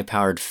get a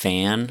high-powered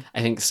fan?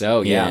 I think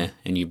so, yeah.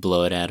 And you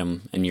blow it at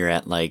him, and you're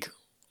at like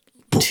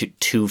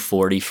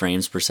 240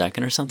 frames per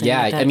second or something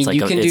like that? I mean,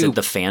 it's like is do it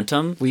the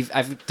Phantom?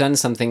 I've done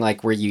something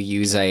like where you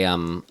use a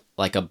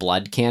like a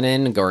blood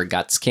cannon or a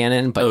guts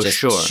cannon, but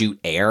shoot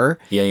air.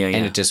 Yeah.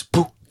 And it just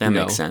poof. That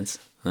makes sense.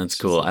 That's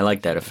cool. I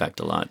like that effect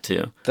a lot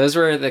too. Those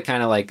were the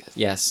kind of like,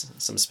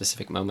 some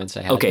specific moments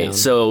I had. Okay, down.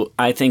 so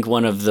I think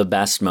one of the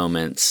best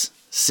moments,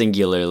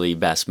 singularly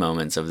best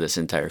moments of this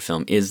entire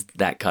film is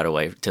that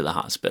cutaway to the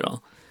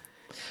hospital.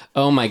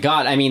 Oh my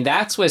God. I mean,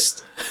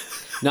 was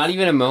not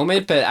even a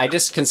moment, but I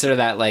just consider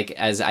that like,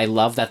 as I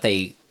love that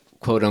they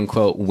quote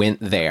unquote went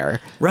there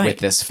with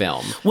this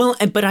film. Well,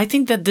 but I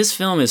think that this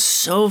film is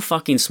so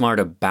fucking smart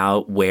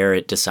about where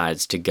it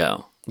decides to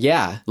go.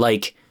 Yeah.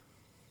 Like,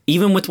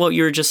 even with what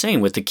you were just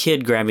saying, with the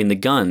kid grabbing the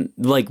gun,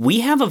 like, we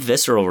have a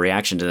visceral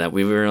reaction to that.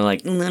 We were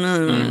like,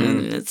 no,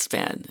 it's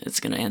bad. It's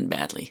going to end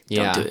badly.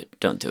 Yeah.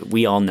 Don't do it.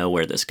 We all know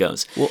where this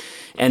goes. Well,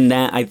 and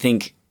that, I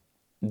think,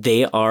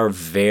 they are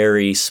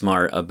very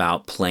smart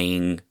about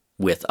playing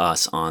with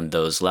us on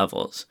those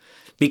levels.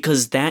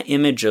 Because that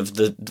image of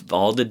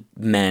all the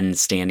men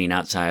standing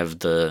outside of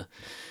the...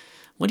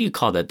 What do you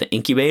call that? The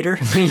incubator?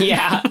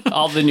 Yeah,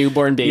 all the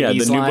newborn babies.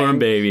 Yeah, the newborn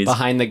babies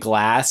behind the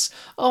glass.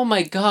 Oh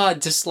my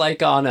God! Just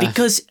like on a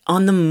because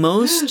on the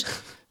most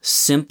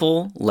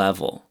simple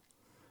level,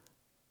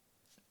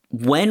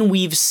 when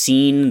we've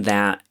seen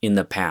that in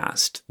the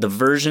past, the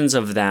versions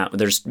of that,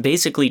 there's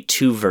basically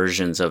 2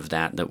 versions of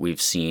that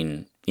we've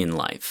seen in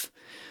life,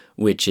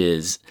 which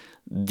is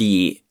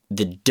the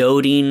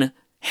doting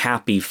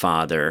happy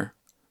father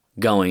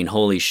going,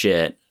 "Holy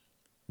shit,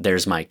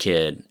 there's my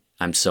kid.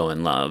 I'm so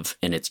in love,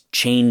 and it's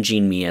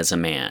changing me as a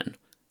man,"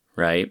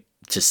 right?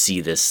 To see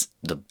this,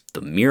 the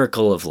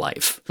miracle of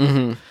life.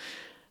 Mm-hmm.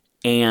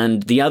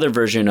 And the other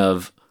version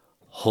of,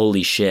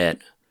 "Holy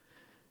shit,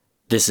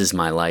 this is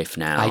my life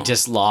now. I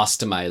just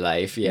lost my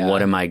life. Yeah.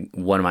 What am I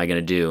going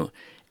to do?"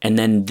 And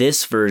then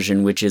this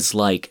version, which is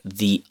like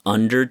the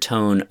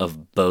undertone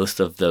of both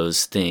of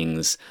those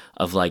things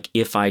of like,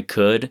 if I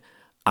could,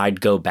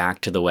 I'd go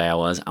back to the way I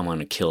was. I want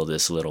to kill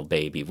this little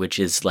baby, which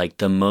is like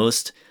the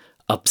most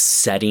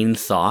upsetting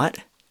thought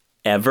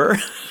ever.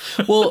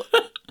 Well,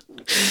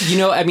 you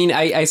know, I mean,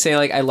 I say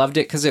like I loved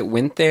it because it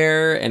went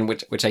there, and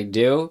which I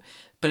do.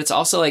 But it's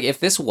also like if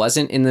this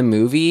wasn't in the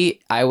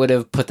movie, I would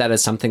have put that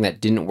as something that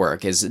didn't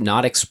work, is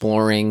not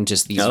exploring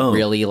just these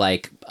really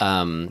like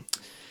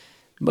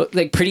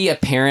pretty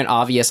apparent,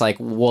 obvious, like,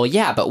 well,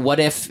 yeah, but what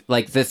if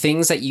like the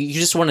things that you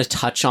just want to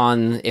touch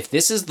on, if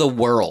this is the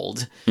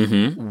world,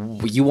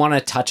 you want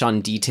to touch on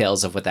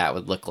details of what that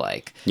would look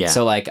like. Yeah.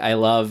 So like I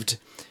loved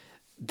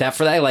that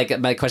for that, like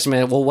my question,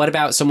 well, what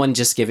about someone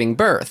just giving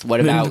birth? What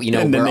about, you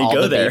know, where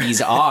all the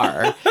babies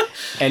are?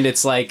 And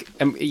it's like,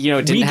 you know,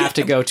 it didn't have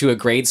to go to a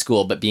grade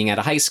school, but being at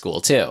a high school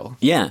too.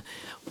 Yeah.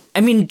 I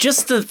mean,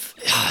 just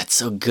it's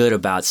so good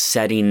about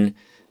setting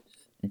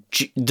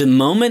the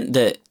moment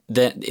that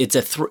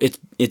it's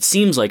it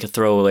seems like a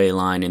throwaway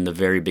line in the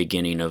very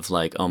beginning of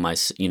like, oh,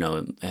 you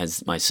know,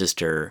 as my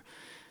sister,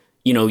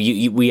 you know,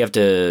 we have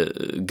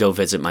to go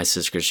visit my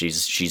sister because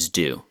she's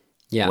due.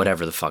 Yeah.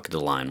 Whatever the fuck the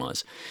line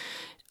was.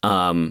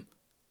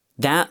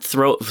 That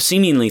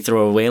seemingly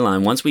throwaway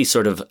line, once we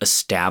sort of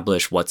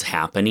establish what's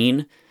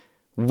happening,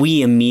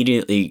 we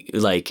immediately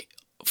like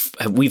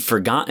we've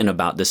forgotten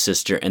about the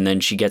sister, and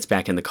then she gets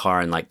back in the car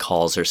and like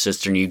calls her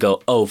sister, and you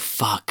go, oh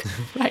fuck.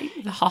 Right,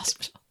 the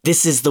hospital.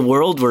 This is the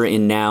world we're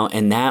in now,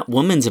 and that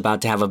woman's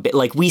about to have a bit.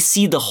 Like, we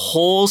see the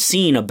whole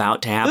scene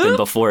about to happen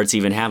before it's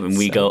even happened.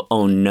 We go,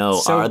 oh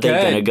no, are they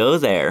going to go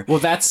there? Well,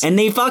 that's... And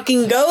they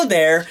fucking go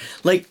there.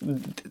 Like,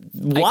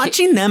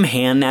 watching them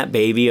hand that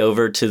baby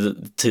over to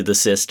the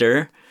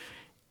sister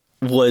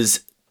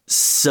was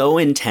so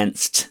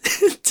intense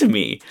to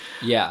me.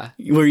 Yeah.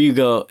 Where you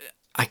go,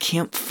 I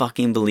can't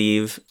fucking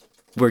believe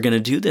we're going to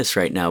do this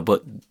right now,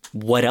 but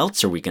what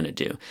else are we going to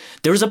do?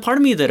 There was a part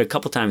of me that a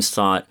couple times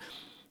thought,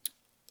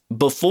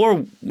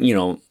 before, you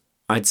know,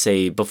 I'd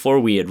say before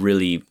we had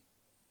really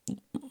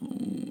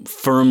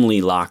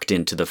firmly locked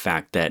into the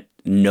fact that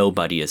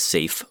nobody is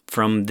safe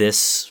from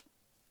this,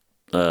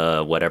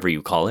 whatever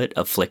you call it,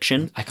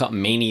 affliction. I call it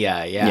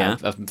mania, yeah.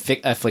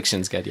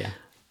 Affliction's good, yeah.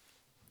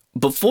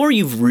 Before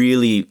you've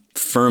really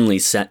firmly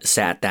set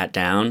that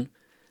down,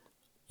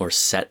 or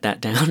set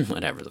that down,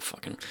 whatever the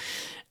fucking...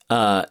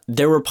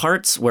 there were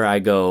parts where I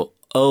go,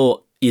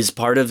 oh, is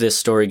part of this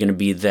story going to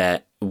be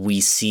that we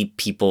see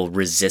people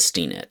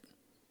resisting it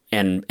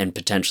and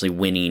potentially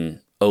winning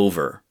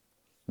over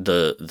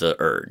the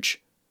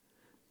urge?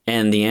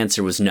 And the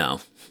answer was no.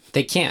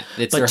 They can't.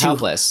 They're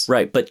helpless.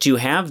 Right. But to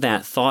have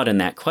that thought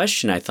and that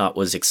question, I thought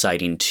was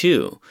exciting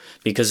too,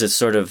 because it's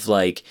sort of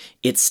like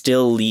it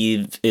still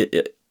leaves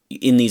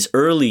in these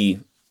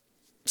early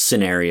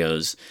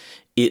scenarios,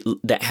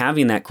 that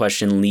having that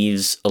question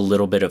leaves a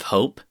little bit of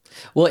hope.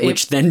 Well,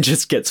 which then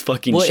just gets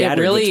fucking shattered,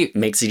 it really, which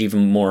makes it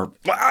even more,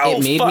 wow,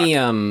 it made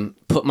me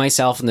put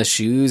myself in the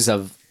shoes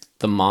of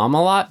the mom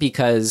a lot,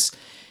 because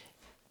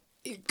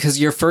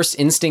your first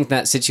instinct in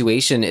that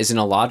situation isn't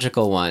a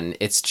logical one.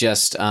 It's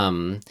just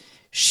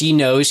she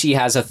knows she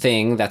has a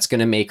thing that's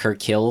going to make her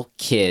kill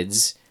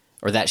kids,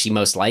 or that she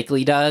most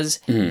likely does,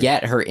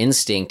 yet her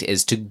instinct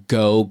is to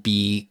go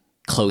be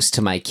close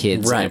to my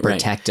kids and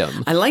protect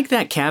them. I like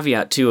that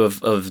caveat too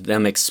of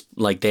them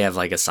like they have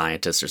like a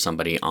scientist or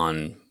somebody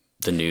on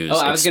the news. Oh,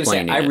 I was going to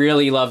say, I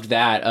really loved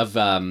that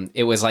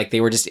it was like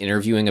they were just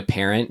interviewing a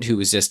parent who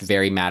was just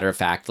very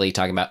matter-of-factly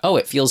talking about, oh,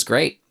 it feels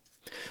great.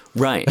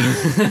 Right.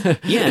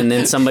 Yeah, and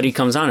then somebody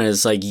comes on and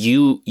it's like,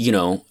 you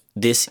know,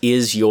 this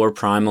is your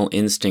primal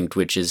instinct,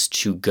 which is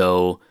to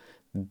go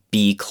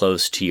be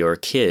close to your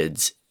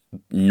kids.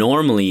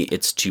 Normally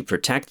it's to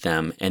protect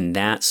them, and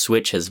that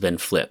switch has been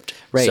flipped.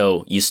 Right.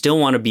 So you still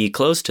want to be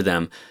close to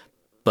them,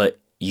 but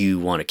you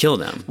want to kill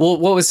them. Well,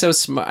 what was so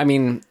smart, I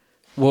mean,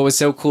 what was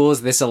so cool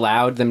is this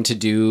allowed them to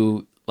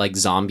do like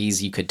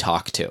zombies you could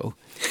talk to.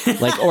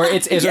 Like, or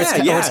it's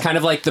kind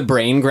of like the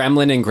brain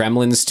gremlin in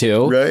Gremlins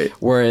 2, right?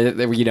 Where,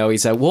 you know, he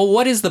said, well,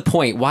 what is the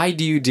point? Why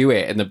do you do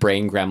it? And the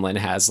brain gremlin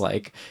has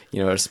like,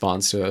 you know, a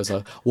response to it. It was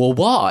like, well,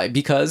 why?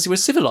 Because we're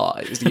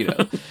civilized, you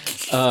know?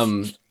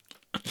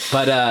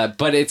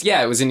 But it's,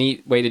 it was a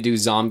neat way to do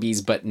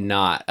zombies, but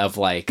not of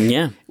like,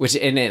 which,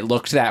 and it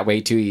looked that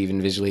way too,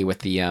 even visually with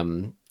the,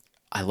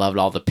 I loved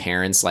all the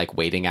parents like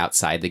waiting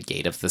outside the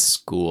gate of the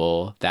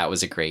school. That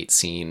was a great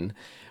scene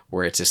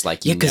where it's just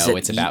like,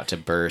 it's about to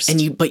burst.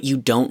 But you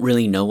don't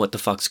really know what the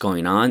fuck's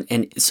going on.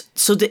 And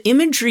so the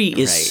imagery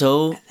is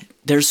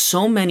there's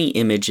so many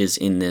images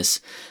in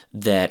this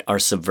that are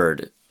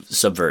subverted,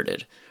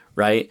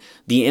 right?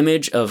 The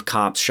image of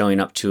cops showing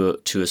up to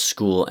a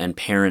school and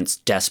parents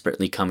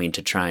desperately coming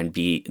to try and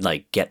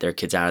get their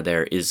kids out of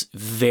there is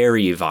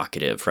very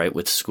evocative, right?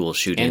 With school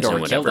shootings and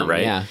whatever, them,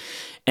 right? Yeah.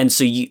 And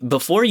so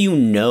before you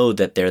know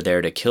that they're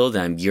there to kill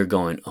them, you're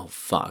going, oh,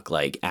 fuck.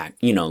 Like,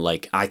 you know,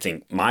 like, I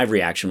think my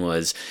reaction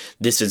was,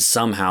 this is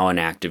somehow an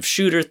active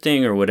shooter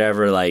thing or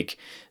whatever. Like,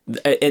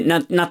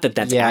 not that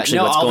that's actually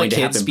what's going to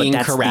happen. All the kids being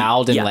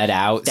corralled and let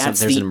out. That's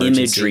the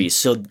imagery.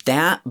 So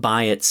that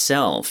by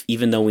itself,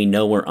 even though we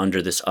know we're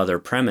under this other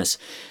premise,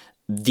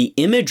 the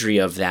imagery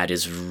of that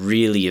is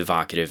really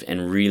evocative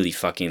and really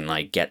fucking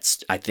like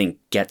gets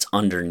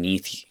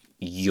underneath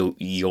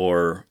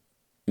your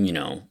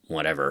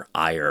whatever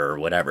ire or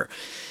whatever,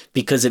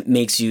 because it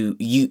makes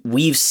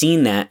we've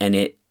seen that, and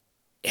it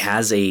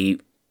has a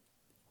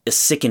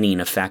sickening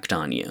effect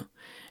on you.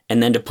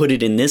 And then to put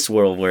it in this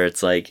world where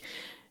it's like,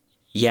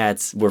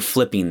 we're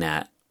flipping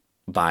that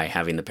by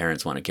having the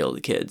parents want to kill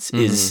the kids.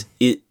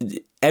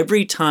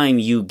 Every time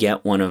you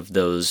get one of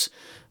those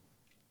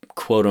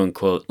quote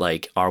unquote,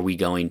 like, are we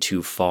going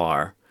too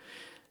far?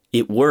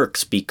 It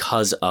works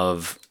because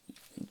of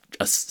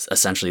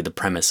essentially the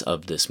premise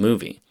of this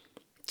movie.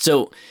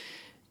 So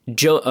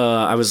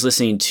I was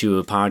listening to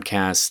a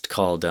podcast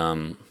called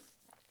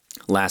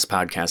Last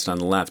Podcast on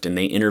the Left, and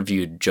they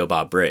interviewed Joe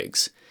Bob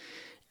Briggs,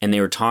 and they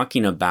were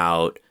talking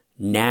about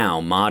now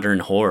modern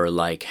horror,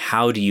 like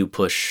how do you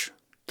push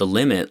the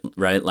limit,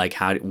 right? Like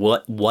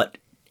what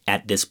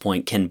at this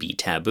point can be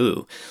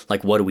taboo?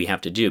 Like, what do we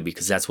have to do?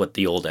 Because that's what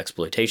the old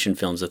exploitation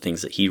films, the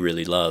things that he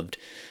really loved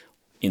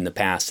in the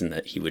past and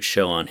that he would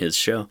show on his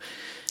show.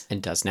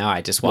 And does now.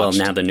 I just watched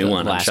now the new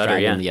one on Shudder,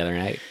 the other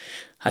night.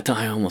 I thought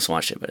I almost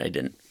watched it, but I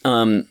didn't.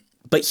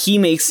 But he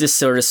makes this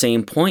sort of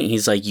same point.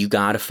 He's like, we're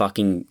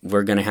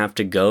going to have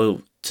to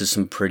go to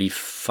some pretty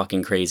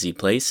fucking crazy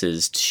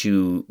places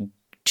to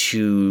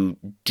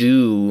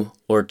do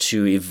or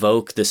to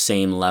evoke the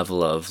same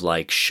level of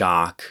like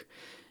shock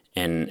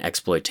and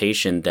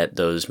exploitation that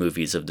those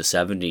movies of the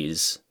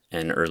 70s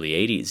and early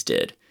 80s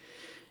did.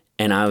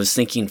 And I was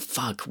thinking,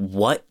 fuck,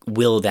 what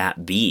will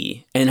that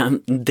be?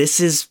 And this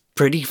is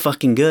pretty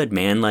fucking good,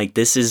 man. Like,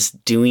 this is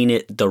doing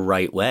it the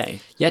right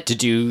way. Yeah, to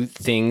do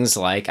things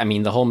like, I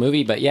mean, the whole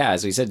movie, but yeah,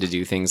 as we said, to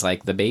do things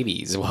like the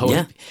babies.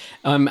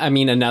 I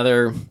mean,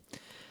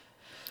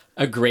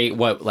 a great,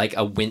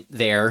 a went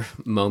there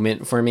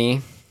moment for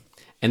me.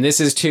 And this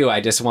is too, I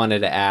just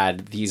wanted to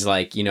add, these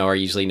like, are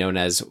usually known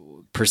as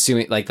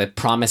pursuing, like the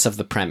promise of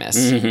the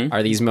premise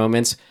are these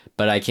moments,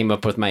 but I came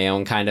up with my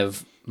own kind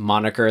of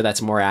moniker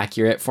that's more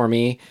accurate for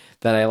me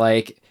that I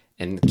like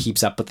and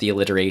keeps up with the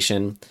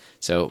alliteration.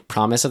 So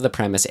promise of the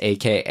premise,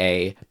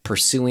 aka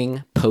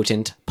pursuing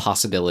potent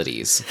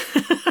possibilities.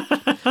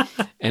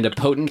 And a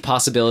potent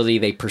possibility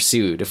they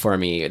pursued for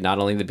me, not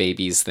only the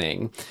babies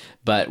thing,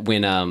 but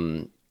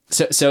when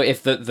so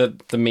if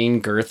the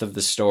main girth of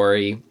the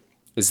story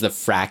is the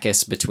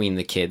fracas between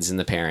the kids and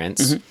the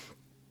parents,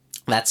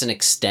 that's an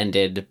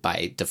extended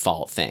by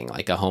default thing,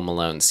 like a Home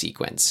Alone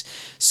sequence.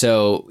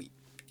 So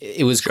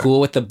it was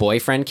cool with the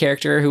boyfriend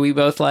character who we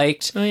both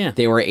liked. Oh, yeah.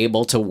 They were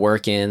able to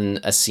work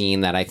in a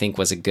scene that I think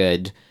was a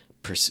good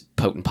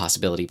potent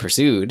possibility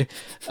pursued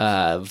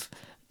of,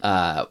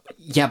 but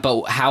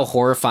how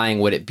horrifying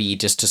would it be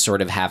just to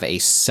sort of have a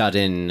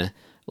sudden,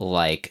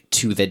 like,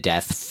 to the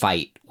death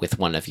fight with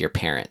one of your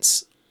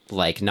parents?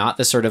 Like, not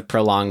the sort of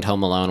prolonged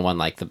Home Alone one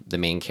like the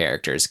main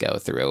characters go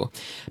through,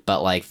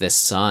 but like the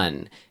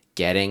son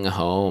getting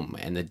home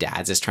and the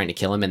dad's just trying to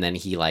kill him, and then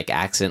he like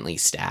accidentally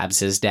stabs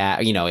his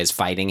dad, is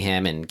fighting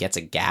him and gets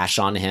a gash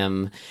on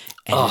him,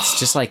 and it's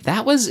just like,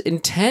 that was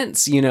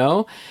intense, in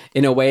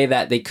a way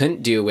that they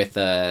couldn't do with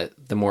the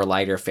more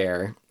lighter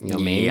fare,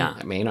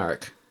 main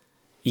arc.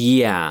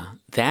 Yeah,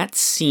 that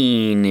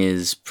scene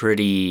is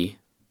pretty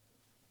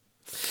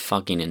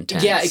fucking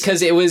intense. Yeah,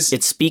 because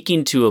it's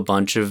speaking to a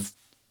bunch of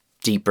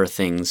deeper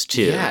things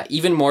too. Yeah,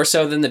 even more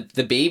so than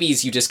the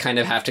babies. You just kind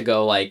of have to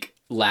go like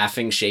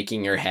laughing,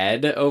 shaking your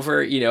head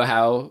over,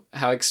 how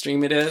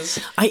extreme it is.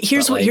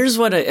 Here's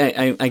what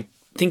I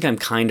think I'm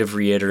kind of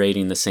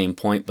reiterating the same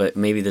point, but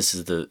maybe this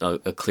is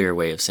a clear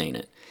way of saying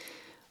it.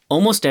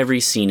 Almost every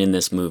scene in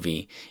this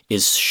movie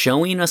is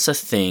showing us a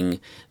thing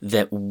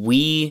that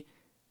we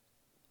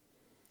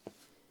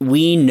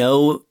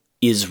know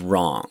is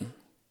wrong,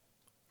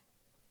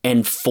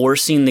 and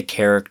forcing the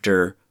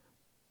character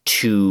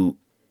to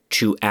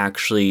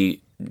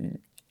actually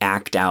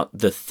act out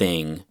the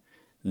thing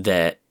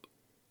that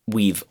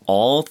we've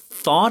all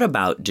thought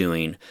about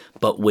doing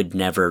but would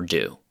never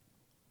do.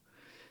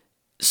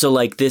 So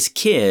like this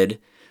kid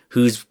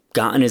who's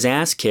gotten his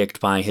ass kicked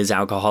by his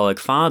alcoholic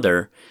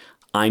father,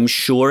 I'm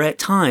sure at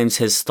times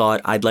has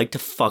thought, I'd like to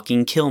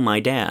fucking kill my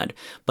dad,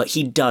 but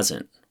he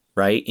doesn't.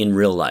 Right? In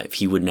real life,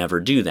 he would never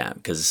do that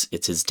because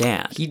it's his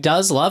dad. He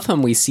does love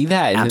him. We see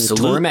that in the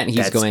torment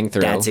he's going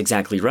through. That's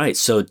exactly right.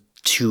 So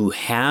to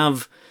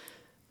have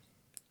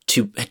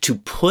to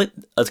put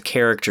a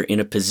character in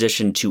a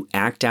position to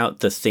act out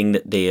the thing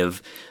that they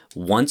have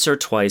once or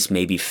twice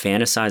maybe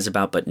fantasized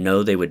about but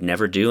know they would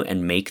never do,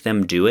 and make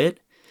them do it,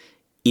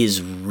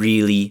 is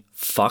really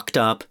fucked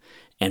up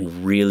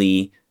and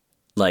really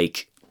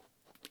like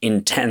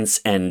intense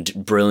and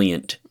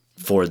brilliant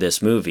for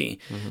this movie.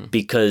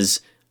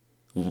 Because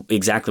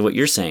exactly what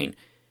you're saying.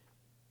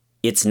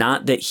 It's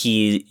not that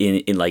he,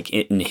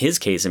 in his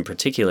case in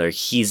particular,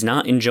 he's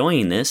not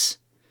enjoying this,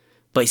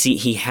 but see,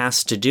 he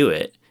has to do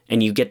it.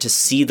 And you get to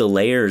see the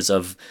layers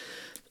of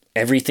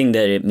everything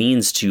that it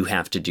means to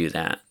have to do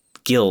that.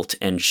 Guilt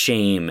and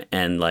shame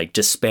and like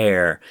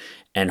despair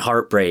and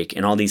heartbreak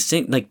and all these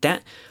things like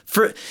that.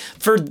 For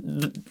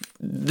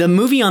the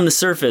movie on the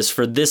surface,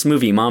 for this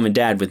movie, Mom and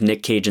Dad with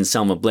Nick Cage and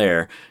Selma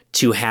Blair,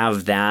 to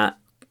have that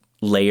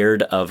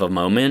layered of a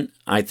moment,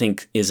 I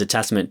think is a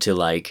testament to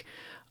like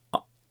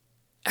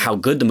how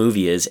good the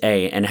movie is,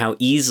 and how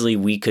easily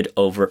we could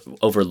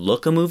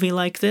overlook a movie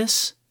like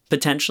this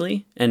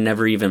potentially and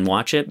never even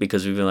watch it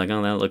because we'd be like,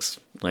 oh, that looks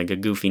like a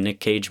goofy Nick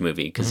Cage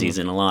movie because he's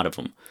in a lot of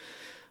them.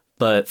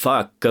 But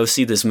fuck, go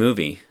see this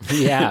movie.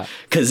 Yeah,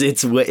 because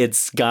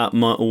it's got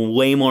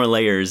way more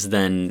layers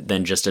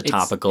than just a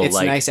topical. It's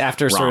like, nice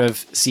after romp. sort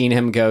of seeing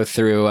him go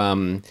through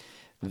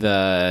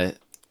the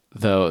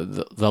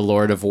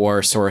Lord of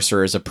War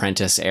Sorcerer's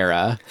Apprentice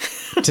era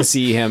to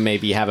see him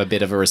maybe have a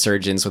bit of a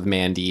resurgence with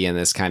Mandy in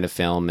this kind of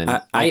film.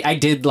 And I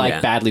did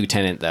like Bad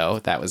Lieutenant though.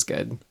 That was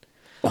good.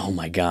 Oh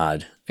my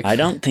God. I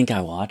don't think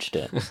I watched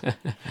it.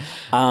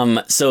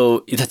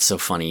 So that's so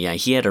funny. Yeah,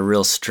 he had a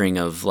real string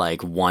of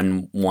like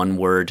one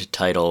word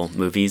title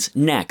movies.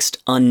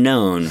 Next,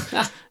 Unknown.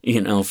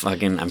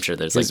 Fucking I'm sure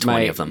there's like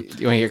 20 of them.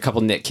 You want to hear a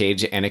couple Nick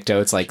Cage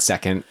anecdotes, like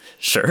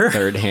Sure.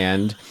 third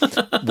hand?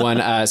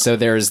 One, so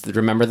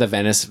remember the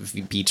Venice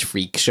Beach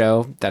Freak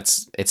show?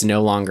 It's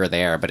no longer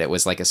there, but it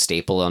was like a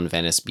staple on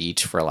Venice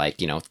Beach for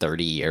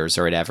 30 years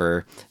or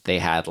whatever. They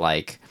had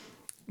like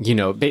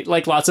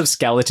lots of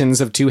skeletons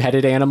of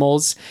two-headed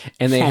animals,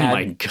 and they had, oh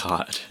my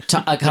God,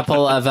 a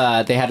couple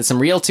of they had some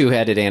real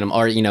two-headed animal,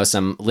 or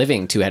some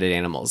living two-headed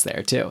animals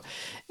there too,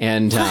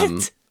 and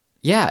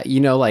yeah,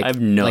 I have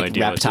no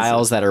idea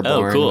reptiles that are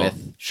born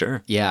with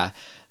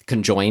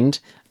conjoined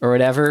or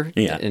whatever,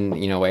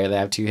 and where they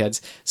have two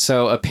heads.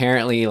 So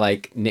apparently,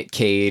 like Nick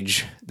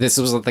Cage, this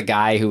was what the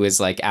guy who was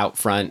like out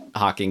front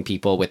hawking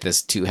people with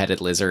this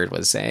two-headed lizard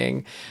was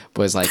saying,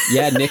 was like,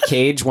 yeah, Nick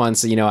Cage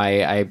once,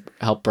 I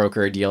helped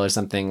broker a deal or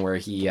something where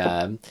he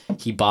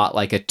bought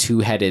like a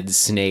two-headed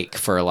snake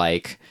for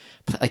like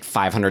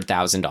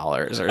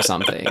 $500,000 or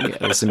something.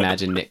 Just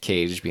imagine Nick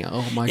Cage being,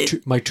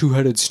 my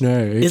two-headed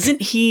snake.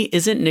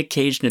 Isn't Nick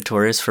Cage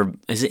notorious for?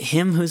 Is it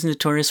him who's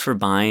notorious for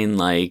buying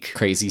like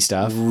crazy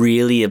stuff,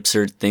 really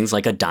absurd things,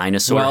 like a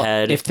dinosaur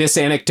head? If this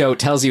anecdote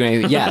tells you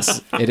anything,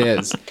 yes, it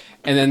is.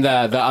 And then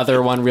the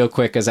other one, real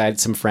quick, is I had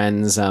some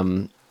friends.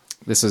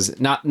 This was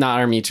not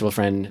our mutual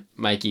friend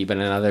Mikey, but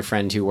another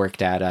friend who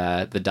worked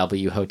at the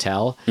W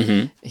Hotel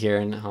here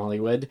in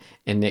Hollywood.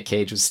 And Nick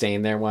Cage was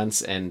staying there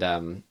once, and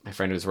my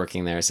friend who was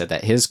working there said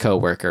that his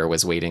coworker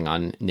was waiting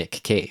on Nick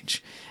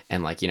Cage,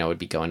 and would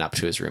be going up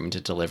to his room to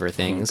deliver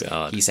things.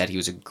 Oh, he said he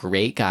was a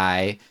great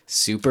guy,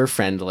 super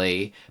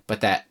friendly,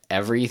 but that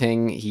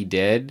everything he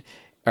did,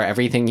 or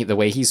the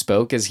way he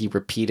spoke, is he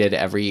repeated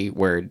every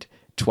word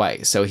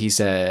twice. So he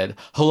said,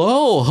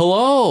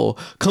 hello,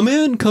 come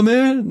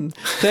in.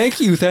 Thank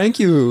you.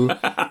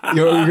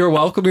 You're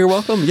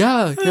welcome.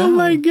 Yeah. Oh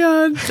my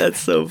God. That's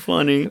so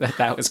funny.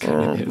 that was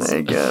kind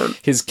of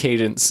his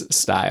cadence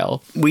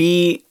style.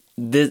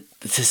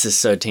 This is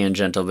so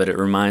tangential, but it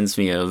reminds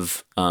me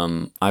of,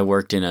 I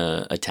worked in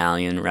a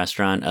Italian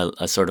restaurant,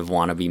 a sort of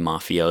wannabe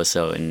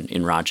mafioso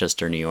in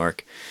Rochester, New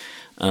York.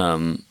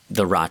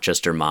 The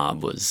Rochester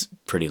mob was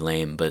pretty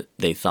lame, but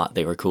they thought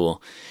they were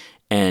cool.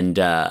 And,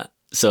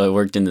 so I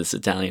worked in this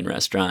Italian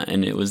restaurant,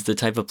 and it was the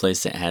type of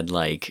place that had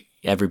like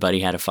everybody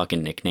had a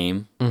fucking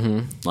nickname,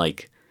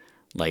 like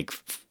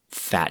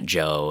Fat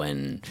Joe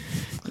and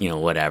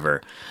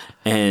whatever,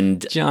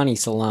 and Johnny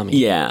Salami.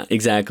 Yeah,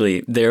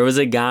 exactly. There was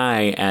a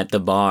guy at the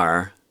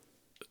bar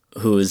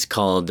who was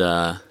called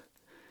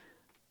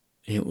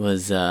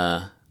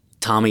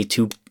Tommy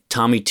Two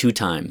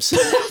Times.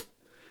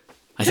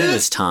 I think it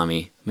was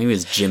Tommy. Maybe it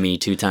was Jimmy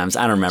 2 times.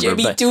 I don't remember.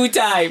 Jimmy 2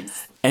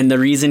 times. And the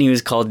reason he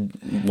was called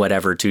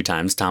whatever 2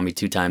 times, Tommy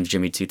 2 times,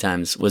 Jimmy 2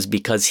 times, was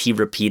because he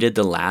repeated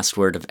the last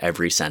word of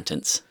every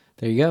sentence.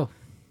 There you go.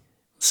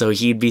 So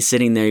he'd be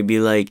sitting there, he'd be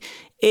like,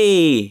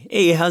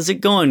 hey, how's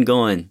it going?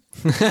 Can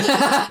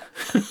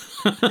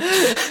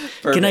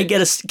I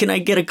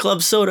get a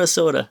club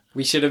soda?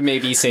 We should have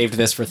maybe saved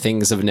this for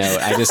things of note.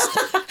 I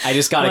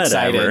just got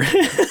excited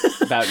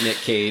about Nick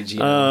Cage.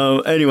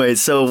 Anyway,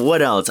 so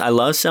what else? I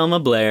love Selma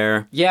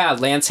Blair. Yeah,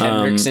 Lance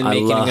Henriksen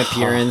making an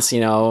appearance.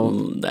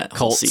 That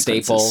cult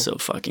staple. Is so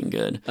fucking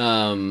good.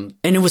 And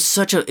it was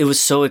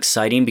so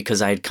exciting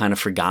because I had kind of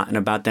forgotten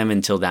about them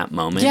until that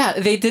moment. Yeah,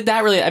 they did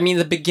that really. I mean,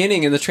 the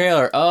beginning in the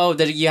trailer. Oh,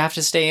 that you have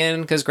to stay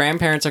in because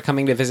grandparents are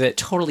coming to visit.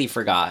 Totally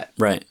forgot.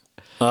 Right.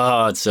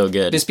 Oh, it's so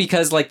good. Just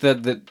because like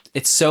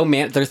it's so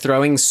they're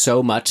throwing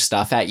so much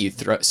stuff at you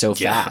so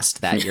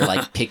fast that you're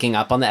like picking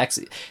up on the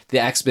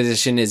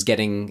exposition is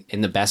getting in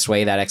the best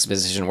way that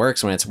exposition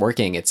works when it's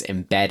working. It's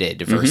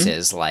embedded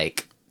versus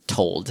like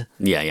told.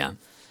 Yeah.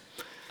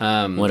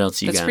 What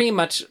else you got? That's pretty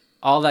much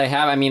all that I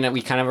have. I mean,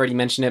 we kind of already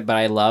mentioned it, but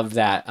I love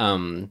that.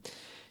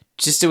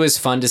 Just it was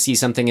fun to see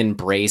something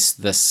embrace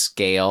the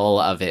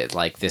scale of it.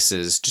 Like this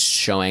is just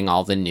showing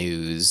all the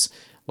news.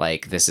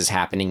 Like this is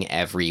happening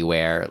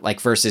everywhere,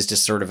 like versus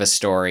just sort of a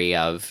story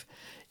of,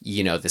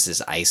 this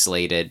is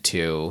isolated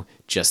to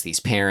just these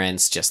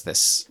parents, just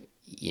this,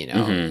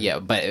 yeah.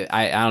 But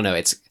I don't know.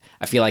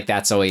 I feel like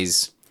that's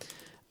always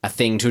a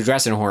thing to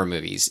address in horror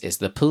movies. Is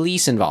the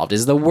police involved?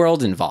 Is the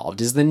world involved?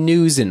 Is the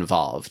news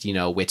involved? You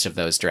know, which of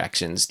those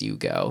directions do you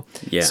go?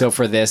 Yeah. So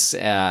for this,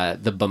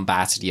 the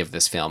bombacity of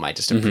this film, I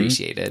just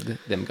appreciated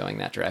them going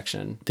that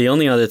direction. The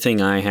only other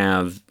thing I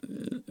have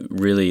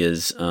really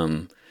is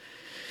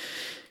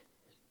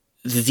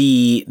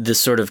the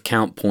sort of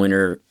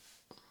counterpoint.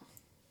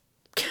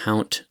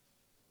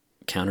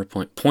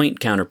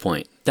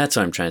 That's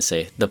what I'm trying to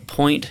say. The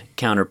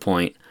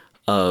counterpoint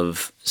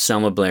of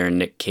Selma Blair and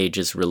Nick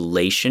Cage's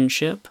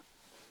relationship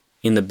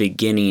in the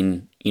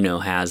beginning, you know,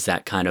 has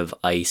that kind of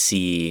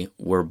icy,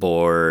 we're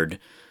bored,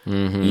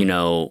 you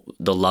know,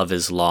 the love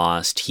is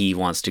lost. He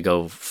wants to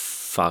go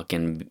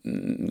fucking,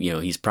 you know,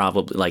 he's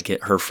probably, like,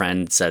 her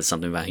friend says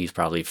something about he's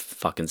probably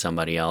fucking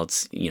somebody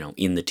else, you know,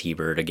 in the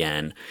T-Bird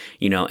again,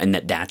 you know, and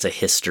that's a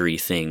history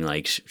thing.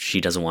 Like, she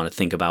doesn't want to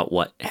think about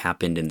what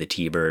happened in the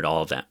T-Bird,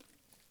 all of that.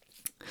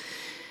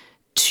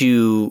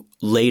 To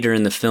later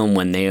in the film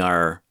when they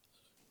are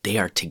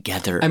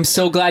together. I'm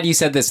so glad you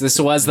said this. This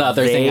was the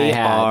other thing I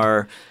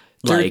had.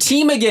 They're a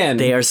team again.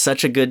 They are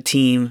such a good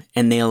team,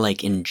 and they're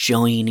like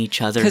enjoying each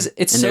other. Because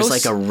it's and there's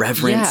like a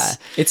reverence. Yeah,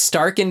 it's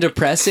stark and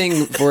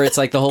depressing for it's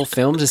like the whole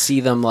film to see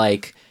them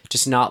like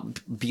just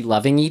not be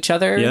loving each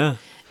other. Yeah,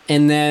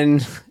 and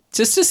then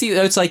just to see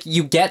it's like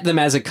you get them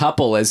as a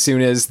couple as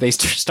soon as they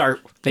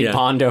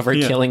bond over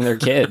killing their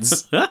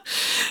kids.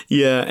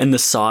 Yeah, and the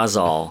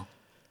Sawzall.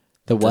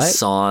 The what? The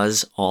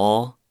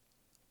Sawzall.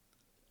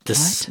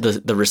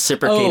 The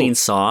reciprocating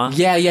saw.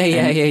 Yeah.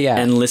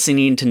 And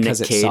listening to Nick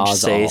Cage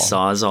say Sawzall.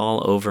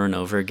 Sawzall over and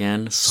over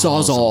again.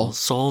 Sawzall.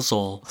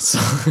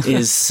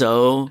 Is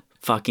so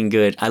fucking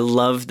good. I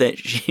love that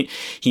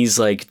he's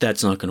like,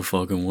 that's not gonna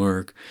fucking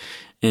work.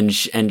 And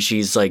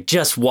she's like,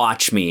 just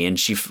watch me. And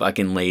she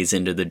fucking lays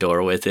into the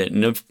door with it.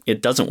 And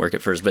it doesn't work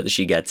at first, but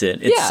she gets it.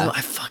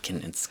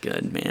 It's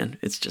good, man.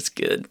 It's just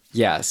good.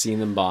 Yeah, seeing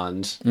them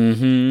bond.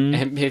 Mm-hmm.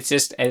 And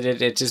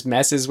it just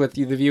messes with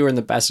you, the viewer, in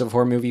the best of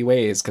horror movie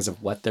ways because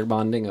of what they're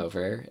bonding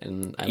over.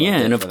 And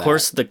and of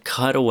course the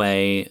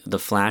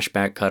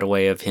flashback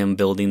cutaway of him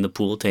building the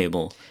pool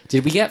table.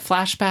 Did we get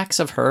flashbacks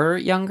of her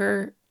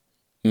younger?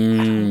 I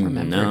don't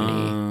remember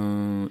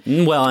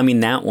any. Well, I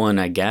mean, that one,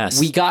 I guess.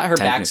 We got her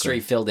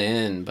backstory filled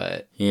in,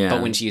 but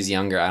when she was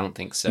younger, I don't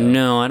think so.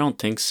 No, I don't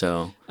think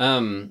so.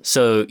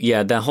 So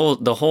yeah, the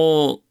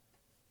whole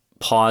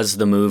pause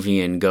the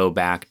movie and go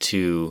back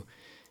to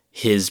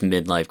his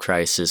midlife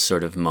crisis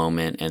sort of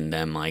moment and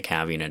them like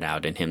having it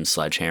out and him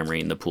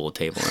sledgehammering the pool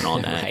table and all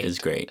that is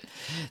great.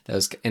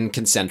 Those and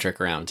concentric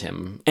around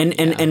him.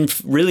 And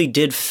really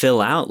did fill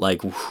out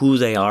like who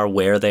they are,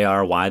 where they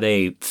are, why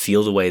they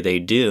feel the way they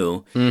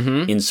do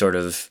in sort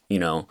of, you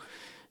know,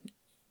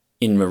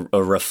 in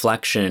a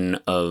reflection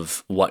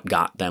of what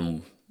got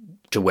them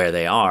to where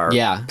they are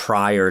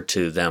prior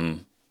to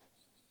them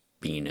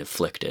being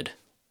afflicted.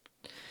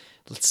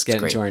 Let's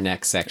get into our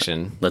next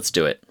section. Let's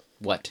do it.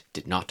 What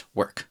did not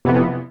work?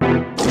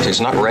 It's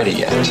not ready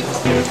yet.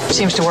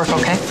 Seems to work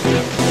okay.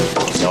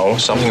 No,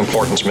 something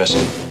important's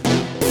missing.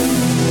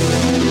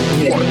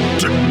 What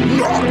did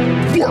not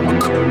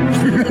work?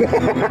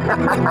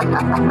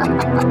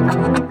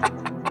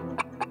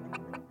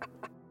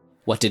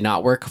 What did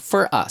not work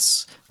for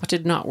us? What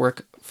did not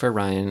work for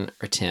Ryan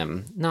or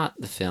Tim? Not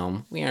the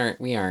film. We aren't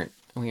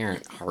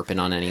harping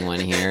on anyone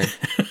here.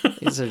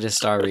 These are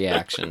just our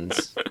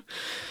reactions.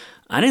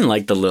 I didn't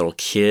like the little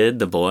kid,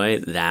 the boy,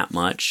 that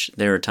much.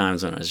 There were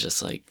times when I was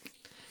just like,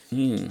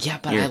 yeah,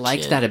 but I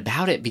liked that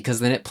about it because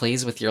then it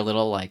plays with your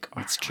little like,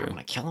 that's true. I'm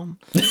gonna kill him.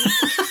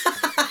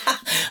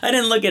 I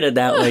didn't look at it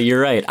that way.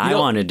 You're right. I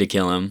wanted to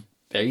kill him.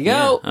 There you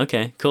go. Yeah,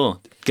 okay, cool.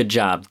 Good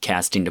job,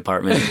 casting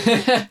department.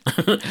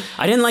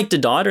 I didn't like the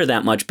daughter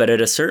that much, but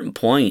at a certain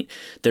point,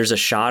 there's a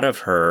shot of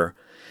her.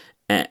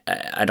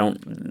 I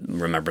don't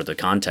remember the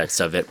context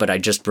of it, but I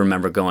just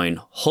remember going,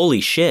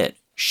 holy shit.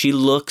 She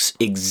looks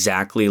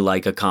exactly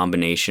like a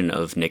combination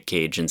of Nick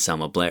Cage and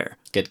Selma Blair.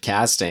 Good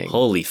casting.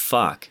 Holy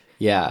fuck.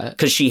 Yeah.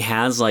 Because she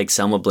has like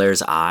Selma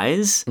Blair's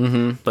eyes,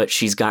 but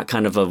she's got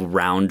kind of a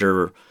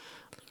rounder...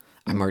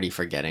 I'm already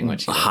forgetting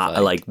what she looks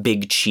like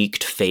big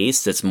cheeked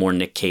face that's more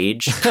Nick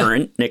Cage,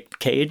 current Nick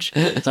Cage.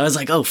 So I was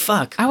like, oh,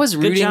 fuck. I was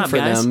rooting for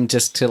guys. them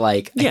just to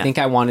I think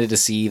I wanted to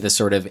see the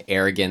sort of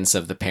arrogance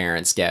of the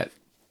parents get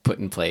put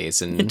in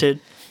place. And it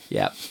did.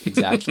 Yeah,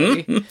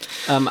 exactly.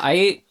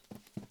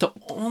 The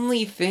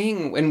only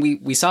thing, when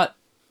we saw it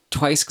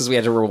twice because we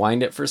had to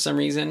rewind it for some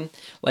reason,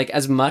 like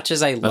as much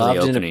as I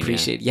loved and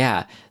appreciated,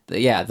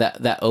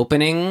 that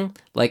opening,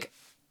 like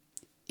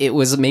it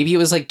was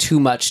like too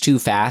much too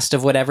fast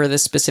of whatever the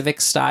specific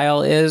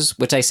style is,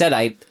 which I said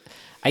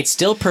I'd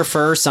still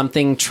prefer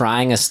something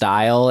trying a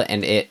style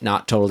and it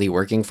not totally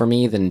working for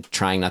me than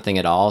trying nothing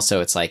at all. So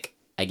it's like,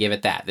 I give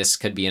it that. This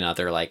could be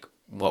another like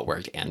what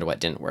worked and what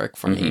didn't work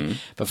for me.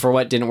 But for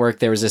what didn't work,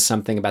 there was just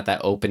something about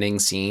that opening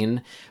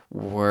scene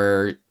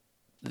where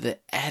the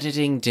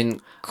editing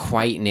didn't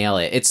quite nail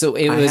it.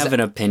 I have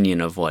an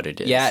opinion of what it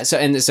is. Yeah. So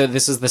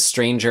this is the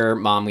stranger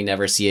mom we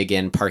never see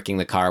again parking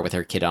the car with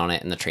her kid on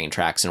it in the train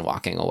tracks and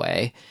walking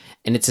away.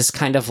 And it's just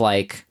kind of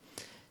like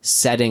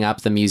setting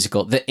up the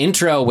musical. The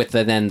intro with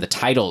then the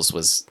titles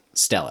was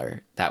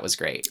stellar. That was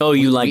great. Oh,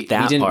 you like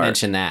that We didn't part.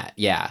 mention that.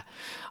 Yeah.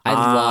 I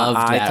loved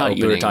that. I thought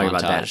you were talking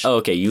opening about that. montage. Oh,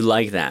 okay, you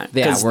like that.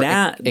 Yeah, Because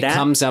where it that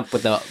comes up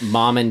with the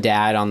mom and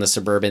dad on the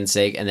Suburban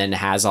SIG and then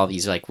has all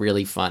these like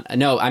really fun.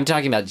 No, I'm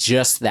talking about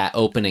just that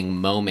opening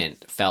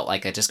moment felt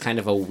like just kind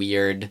of a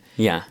weird.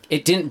 Yeah.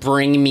 It didn't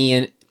bring me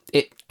in.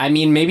 I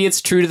mean, maybe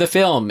it's true to the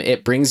film.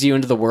 It brings you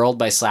into the world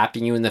by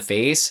slapping you in the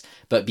face,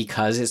 but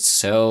because it's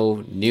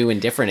so new and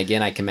different,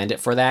 again, I commend it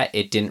for that.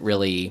 It didn't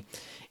really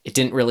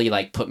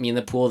like put me in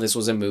the pool. This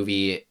was a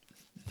movie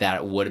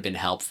that would have been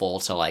helpful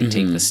to like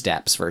take the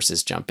steps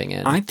versus jumping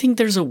in. I think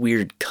there's a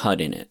weird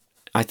cut in it.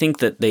 I think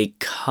that they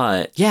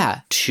cut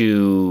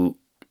to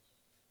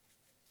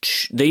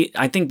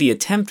I think the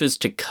attempt was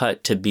to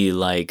cut to be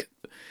like,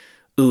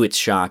 ooh, it's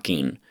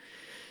shocking.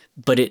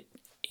 But it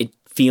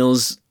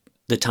feels,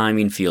 the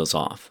timing feels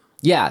off.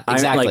 Yeah,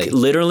 exactly. Like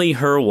literally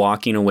her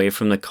walking away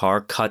from the car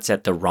cuts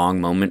at the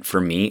wrong moment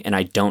for me, and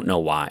I don't know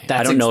why.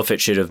 I don't know if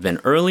it should have been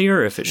earlier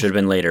or if it should have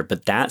been later,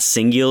 but that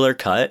singular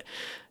cut,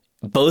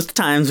 both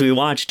times we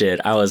watched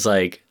it, I was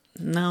like,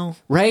 no.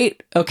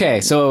 Right?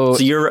 Okay, so I agree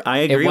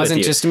with you. It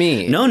wasn't just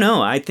me.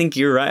 No, I think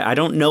you're right. I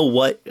don't know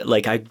what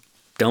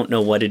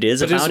it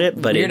is about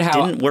it, but it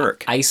didn't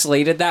work.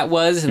 Isolated that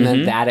was, and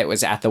then that it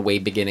was at the way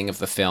beginning of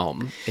the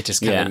film. It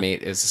just kind of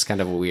it was just kind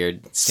of a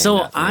weird standout So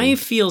for me. I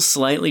feel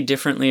slightly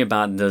differently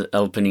about the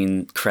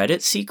opening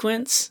credit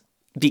sequence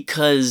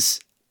because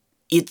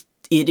it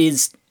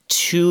is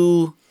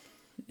too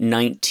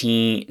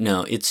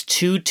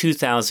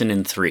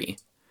 2003.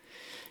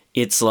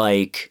 It's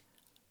like,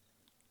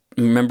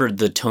 remember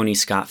the Tony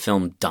Scott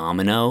film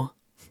Domino?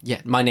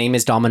 Yeah, my name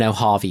is Domino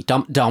Harvey.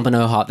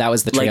 Domino Harvey. That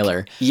was the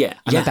trailer.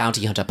 I'm a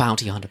bounty hunter.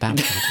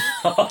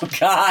 Oh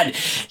God,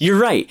 you're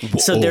right.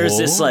 So there's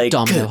this like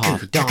Domino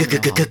Harvey.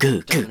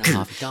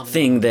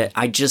 thing that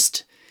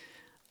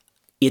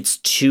it's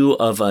too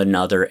of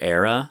another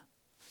era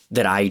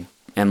that I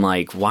am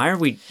like, why are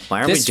we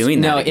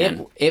doing that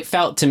again? It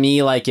felt to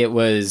me like it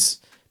was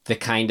the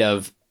kind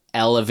of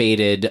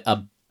elevated,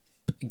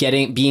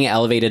 being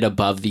elevated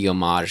above the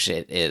homage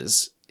it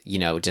is.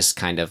 Just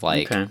kind of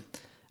like. Okay.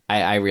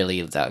 I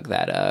really dug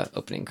that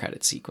opening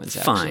credit sequence,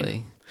 actually.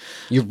 Fine.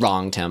 You're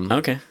wrong, Tim.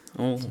 Okay.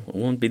 Well, it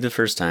won't be the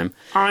first time.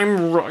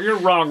 You're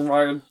wrong,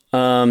 Ryan.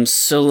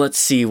 So let's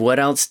see. What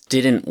else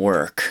didn't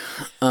work?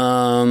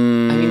 I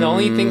mean, the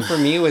only thing for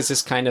me was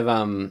just kind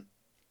of,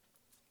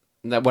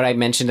 that what I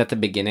mentioned at the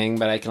beginning,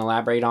 but I can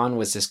elaborate on,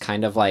 was just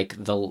kind of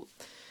like the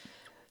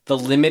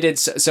limited...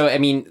 So, I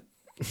mean,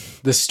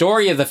 the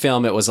story of the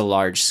film, it was a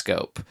large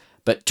scope,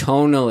 but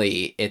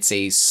tonally, it's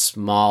a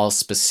small,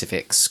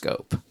 specific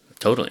scope.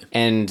 Totally.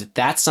 And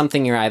that's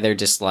something you're either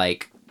just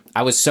like,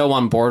 I was so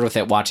on board with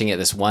it watching it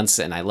this once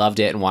and I loved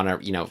it and want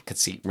to, could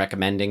see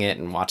recommending it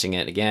and watching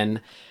it again.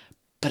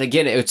 But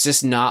again, it's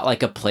just not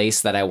like a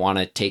place that I want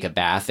to take a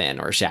bath in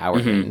or shower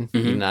in.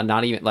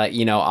 Not even like,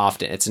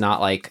 often. It's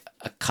not like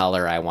a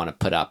color I want to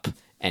put up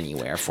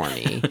anywhere for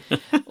me.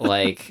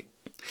 Like,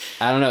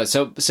 I don't know.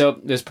 So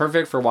it was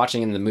perfect for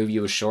watching, and the movie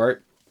was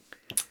short.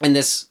 And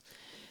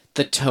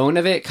the tone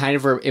of it kind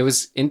of, it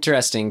was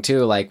interesting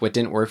too. Like, what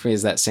didn't work for me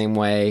is that same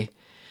way.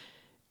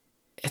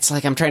 It's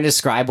like I'm trying to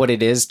describe what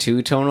it is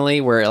too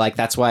tonally, where like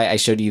that's why I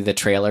showed you the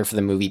trailer for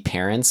the movie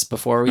Parents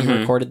before we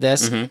recorded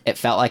this. It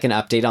felt like an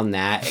update on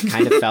that. It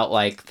kind of felt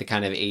like the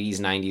kind of 80s,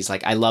 90s.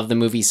 Like, I love the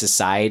movie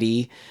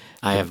Society.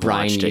 I have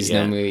Brian watched it,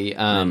 Usna movie.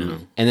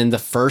 And then the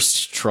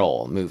first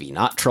Troll movie,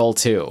 not Troll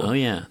 2. Oh,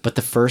 yeah. But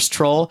the first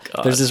Troll,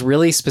 there's this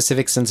really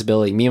specific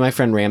sensibility. Me and my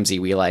friend Ramsey,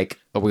 we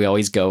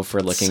always go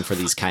for looking for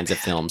these kinds of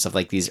films of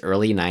like these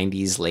early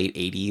 90s, late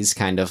 80s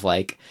kind of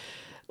like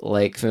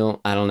film.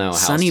 I don't know how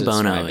Sonny else to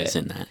Bono describe is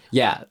it. in that.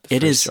 Yeah.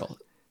 It is Troll.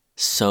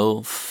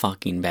 so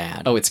fucking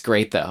bad. Oh, it's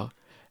great though.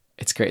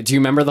 It's great. Do you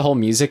remember the whole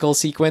musical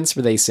sequence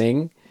where they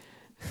sing?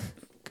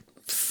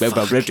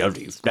 Vaguely.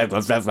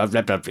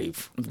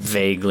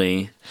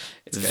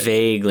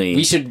 Vaguely.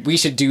 We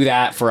should do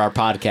that for our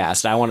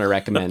podcast. I want to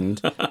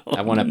recommend.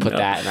 I want to put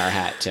that in our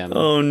hat, Tim.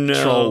 Oh,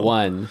 no. Troll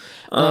 1.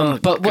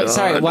 But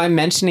why I'm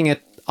mentioning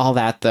it all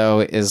that though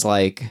is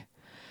like,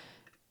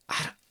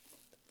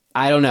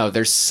 I don't know.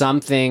 There's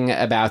something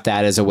about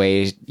that as a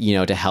way,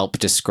 to help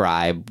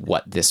describe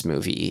what this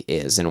movie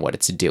is and what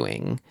it's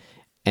doing.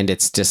 And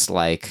it's just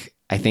like,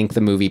 I think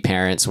the movie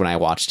Parents, when I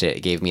watched it,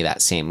 it gave me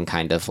that same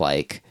kind of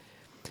like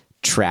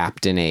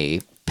trapped in a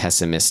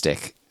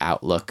pessimistic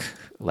outlook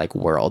like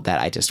world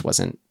that I just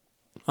wasn't.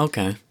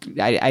 Okay.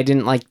 I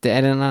didn't like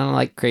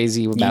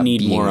crazy about You need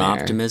being more there.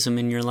 optimism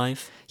in your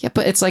life? Yeah,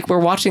 but it's like we're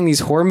watching these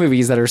horror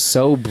movies that are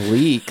so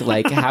bleak.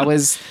 Like, how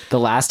is The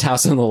Last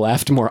House on the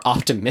Left more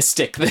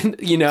optimistic than,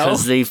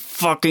 Because they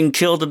fucking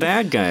kill the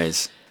bad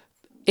guys.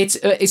 It's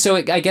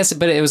I guess,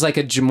 but it was like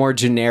a more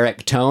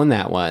generic tone,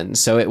 that one.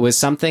 So it was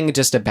something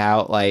just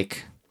about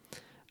like,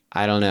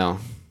 I don't know.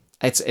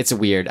 It's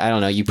weird. I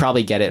don't know. You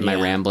probably get it in my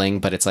rambling,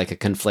 but it's like a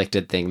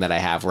conflicted thing that I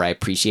have where I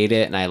appreciate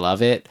it and I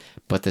love it,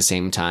 but at the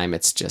same time,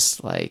 it's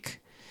just like,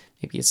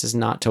 maybe this is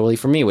not totally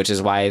for me, which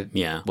is why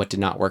Yeah. what did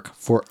not work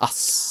for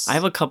us. I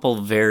have a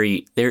couple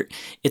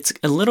it's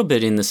a little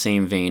bit in the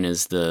same vein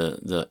as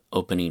the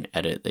opening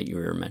edit that you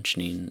were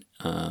mentioning.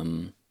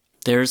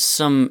 There's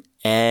some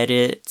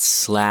edit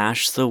 /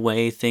 the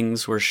way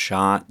things were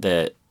shot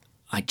that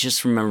I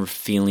just remember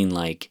feeling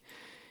like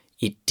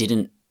it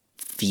didn't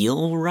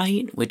feel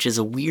right, which is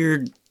a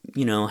weird,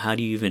 how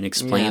do you even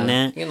explain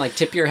that? You can like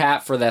tip your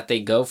hat for that they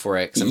go for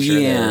it. 'Cause I'm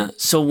sure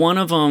So one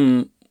of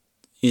them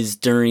is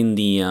during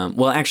the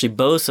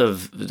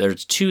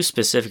there's two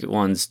specific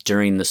ones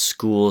during the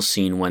school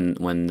scene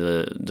when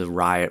the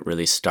riot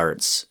really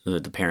starts.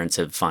 The parents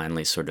have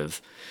finally sort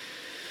of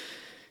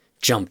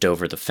jumped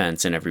over the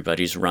fence and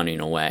everybody's running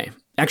away.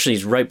 Actually,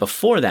 it's right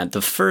before that,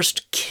 the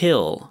first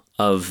kill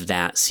of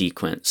that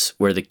sequence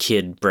where the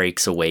kid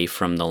breaks away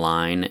from the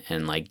line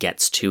and like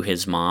gets to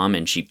his mom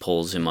and she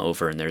pulls him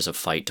over and there's a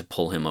fight to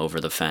pull him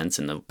over the fence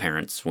and the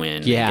parents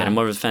win and get him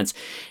over the fence.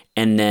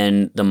 And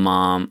then the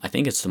mom, I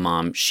think it's the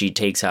mom, she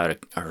takes out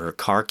her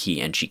car key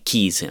and she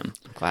keys him.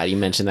 Glad you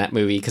mentioned that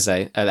movie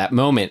that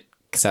moment,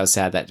 because I was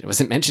sad that it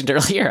wasn't mentioned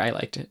earlier. I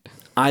liked it.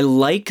 I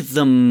like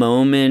the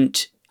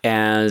moment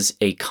as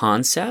a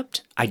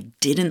concept. I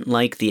didn't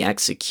like the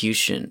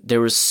execution.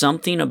 There was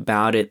something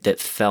about it that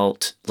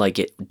felt like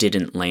it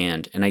didn't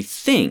land. And I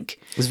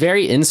think It was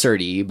very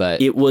inserty, but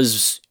it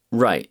was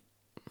right.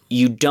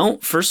 You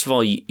don't, first of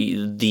all,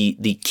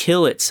 the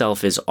kill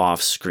itself is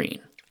off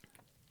screen.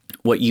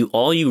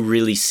 All you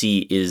really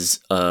see is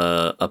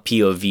a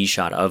POV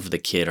shot of the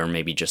kid, or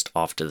maybe just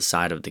off to the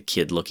side of the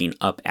kid looking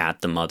up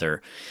at the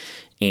mother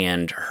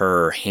and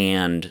her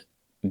hand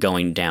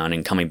going down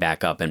and coming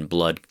back up and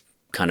blood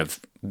kind of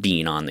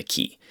being on the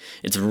key.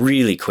 It's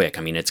really quick.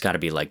 I mean, it's got to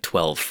be like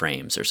 12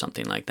 frames or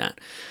something like that.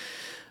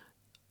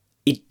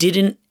 It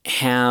didn't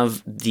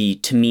have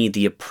to me,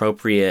 the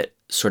appropriate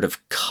sort of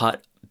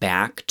cut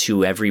back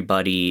to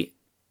everybody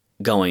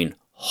going,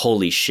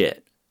 holy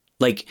shit.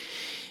 Like,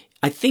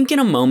 I think in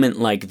a moment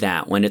like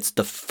that, when it's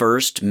the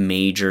first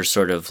major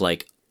sort of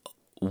like,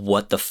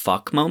 what the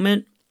fuck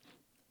moment,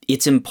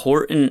 it's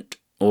important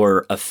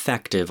or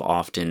effective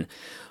often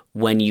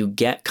when you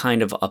get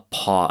kind of a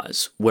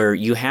pause where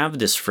you have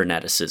this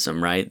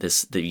freneticism, right?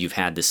 That you've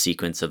had this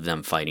sequence of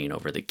them fighting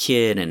over the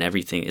kid and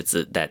everything. It's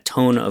that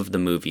tone of the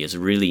movie is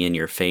really in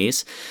your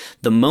face.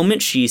 The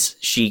moment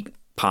she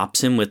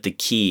pops him with the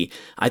key,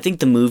 I think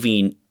the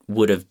movie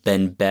would have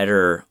been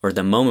better, or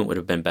the moment would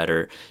have been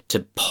better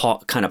to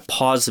kind of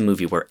pause the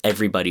movie where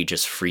everybody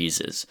just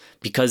freezes,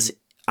 because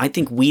I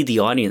think we, the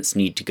audience,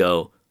 need to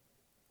go,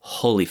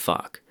 holy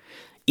fuck,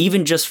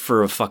 even just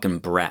for a fucking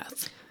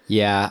breath.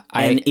 Yeah.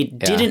 It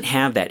didn't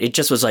have that. It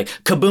just was like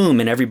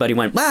kaboom and everybody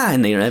went, wow,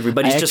 and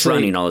everybody's just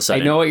running all of a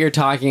sudden. I know what you're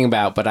talking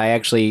about, but I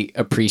actually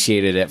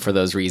appreciated it for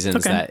those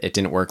reasons that it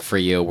didn't work for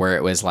you, where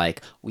it was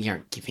like, we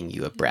aren't giving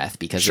you a breath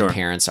because the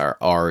parents are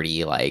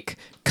already like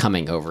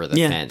coming over the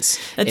fence.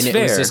 That's and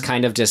fair. It was just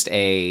kind of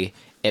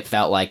it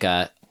felt like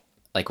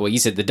what you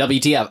said, the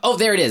WTF. Oh,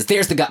 there it is.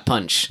 There's the gut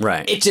punch.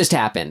 Right. It just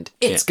happened.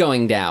 It's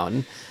going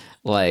down.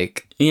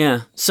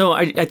 Yeah. So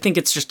I think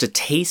it's just a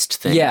taste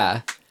thing.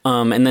 Yeah.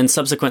 And then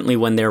subsequently,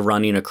 when they're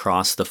running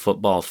across the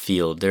football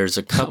field, there's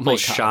a couple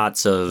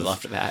shots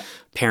of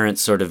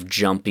parents sort of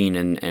jumping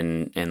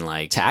and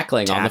like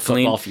tackling on the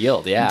football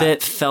field. Yeah,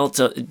 that felt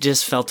a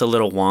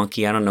little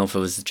wonky. I don't know if it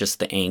was just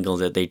the angle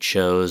that they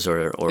chose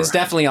or it's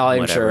definitely all.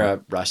 whatever. I'm sure a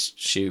rush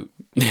shoot.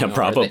 Yeah,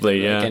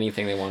 probably. Like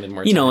anything they wanted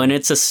more. Time. And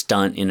it's a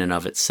stunt in and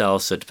of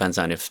itself, so it depends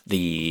on if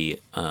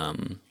the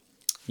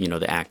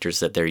the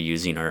actors that they're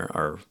using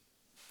are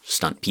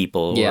stunt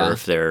people, or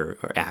if they're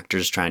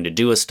actors trying to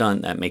do a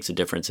stunt. That makes a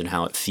difference in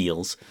how it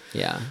feels.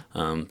 Yeah.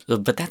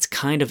 But that's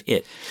kind of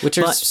it. Which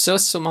are so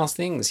small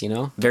things,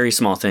 Very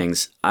small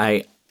things.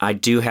 I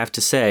do have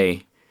to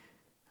say,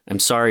 I'm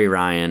sorry,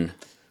 Ryan,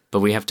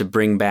 but we have to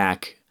bring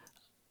back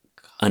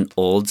an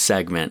old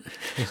segment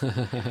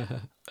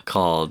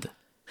called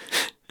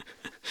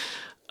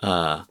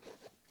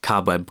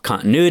Cobweb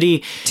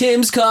Continuity.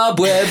 Tim's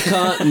Cobweb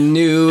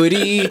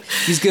Continuity.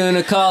 He's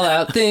gonna call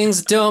out things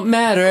that don't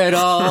matter at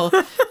all.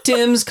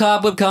 Tim's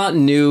Cobweb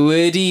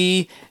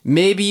Continuity.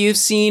 Maybe you've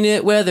seen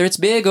it, whether it's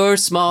big or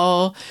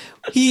small.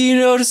 He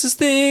notices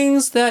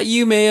things that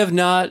you may have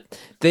not.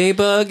 They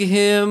bug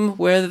him,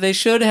 whether they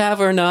should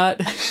have or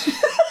not.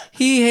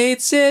 He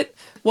hates it.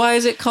 Why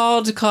is it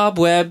called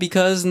Cobweb?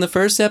 Because in the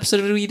first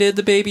episode we did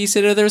The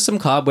Babysitter, there was some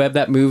cobweb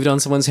that moved on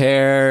someone's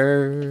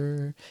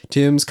hair.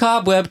 Tim's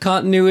Cobweb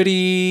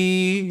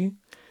Continuity.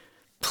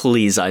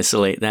 Please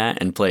isolate that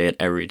and play it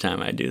every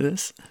time I do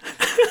this.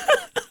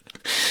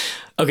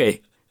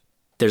 Okay,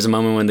 there's a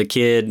moment when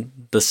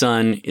the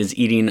son is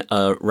eating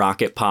a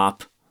rocket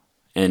pop,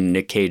 and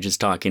Nick Cage is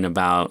talking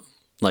about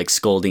like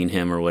scolding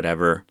him or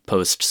whatever,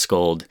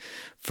 post-scold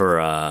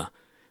for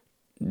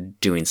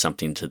doing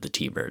something to the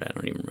T-Bird. I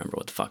don't even remember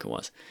what the fuck it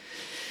was.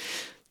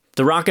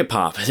 The rocket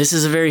pop. This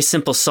is a very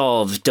simple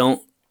solve.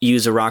 Don't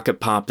use a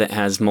rocket pop that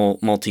has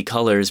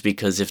multicolors,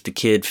 because if the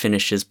kid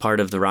finishes part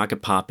of the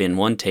rocket pop in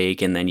one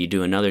take and then you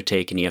do another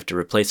take and you have to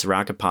replace the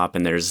rocket pop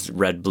and there's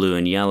red, blue,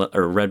 and yellow,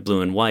 or red,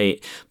 blue, and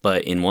white,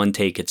 but in one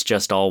take it's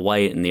just all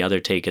white and the other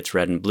take it's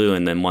red and blue,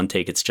 and then one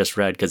take it's just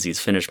red because he's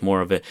finished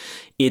more of it.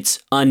 It's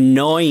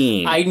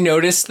annoying. I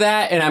noticed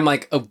that and I'm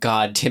like, oh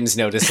God, Tim's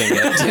noticing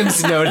it.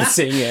 Tim's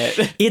noticing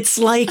it.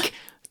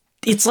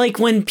 It's like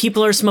when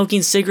people are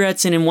smoking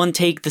cigarettes and in one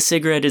take the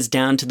cigarette is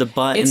down to the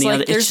butt It's and the like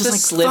other. there's It's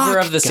just the like, sliver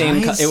fuck, of the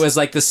same. guys. It was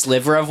like the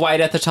sliver of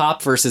white at the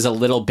top versus a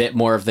little bit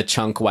more of the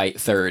chunk white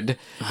third.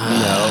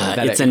 That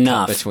It's it cut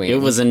enough. between. It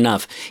was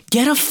enough.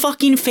 Get a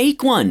fucking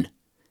fake one.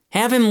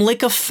 Have him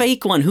lick a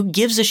fake one. Who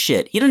gives a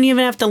shit? You don't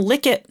even have to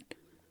lick it.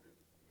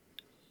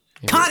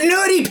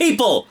 Continuity,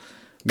 people.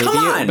 Come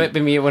on. But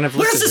maybe it wouldn't have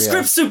looked Where's the as real.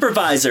 script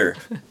supervisor?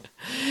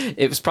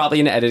 It was probably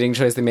an editing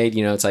choice they made.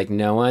 You know, it's like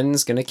no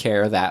one's gonna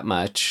care that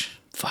much.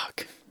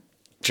 Fuck.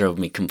 Drove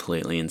me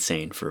completely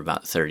insane for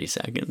about 30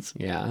 seconds.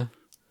 Yeah.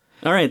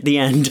 All right, the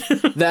end.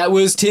 That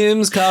was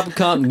Tim's Cop of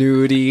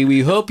Continuity.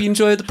 We hope you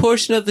enjoyed the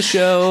portion of the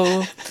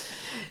show.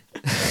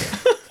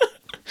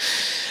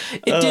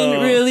 It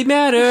didn't really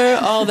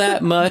matter all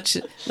that much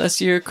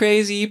unless you're a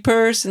crazy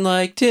person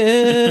like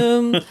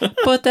Tim.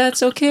 But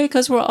that's okay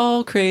because we're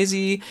all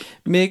crazy.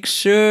 Make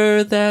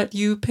sure that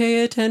you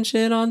pay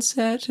attention on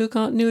set to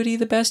continuity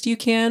the best you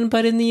can,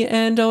 but in the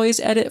end, always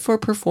edit for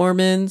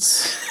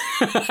performance.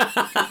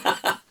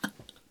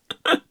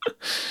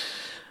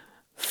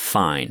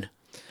 Fine.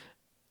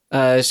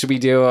 Should we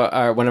do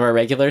one of our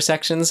regular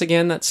sections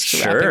again? That's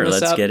Sure, wrapping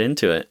this let's up? get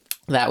into it.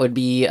 That would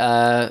be,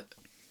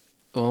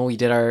 well, we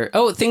did our,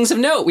 things of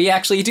note. We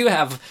actually do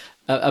have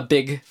a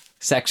big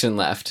section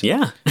left.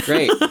 Yeah.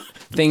 Great.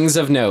 Things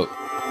of note.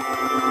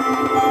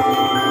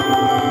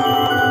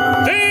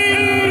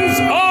 Things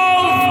of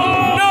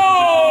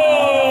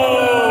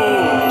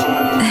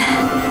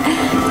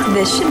note!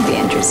 This should be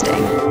interesting.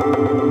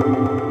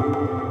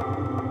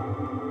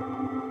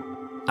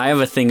 I have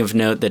a thing of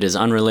note that is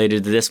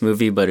unrelated to this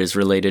movie, but is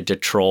related to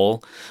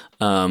Troll.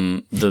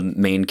 The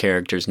main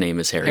character's name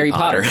is Harry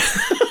Potter.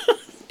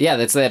 Yeah,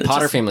 that's the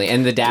Potter family.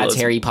 And the dad's blows-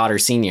 Harry Potter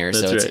Sr.,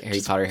 so That's it's right.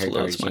 Harry Potter, Harry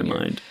Potter Blows Jr. my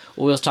mind.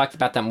 Well, we'll talk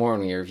about that more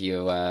when we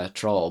review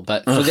Troll.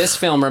 But for this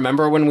film,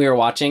 remember when we were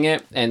watching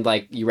it and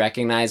like you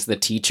recognize the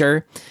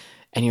teacher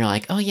and you're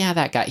like, oh yeah,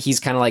 that guy. He's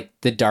kind of like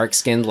the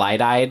dark-skinned,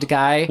 light-eyed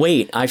guy.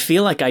 Wait, I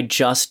feel like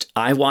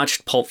I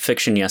watched Pulp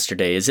Fiction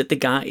yesterday. Is it the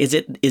guy? Is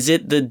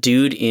it the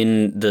dude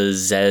in the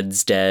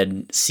Zed's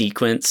Dead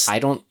sequence?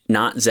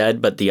 Not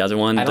Zed, but the other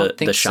one, I don't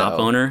think the shop so.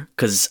 owner.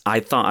 Because I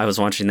thought I was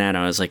watching that and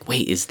I was like,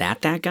 wait, is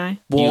that guy?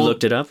 Well, you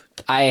looked it up?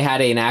 I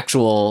had an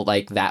actual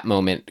like that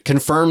moment,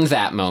 confirmed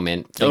that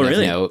moment. Thing Oh,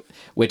 really? Of note,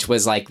 which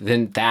was like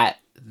then that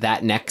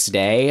next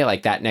day,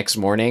 like that next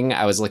morning,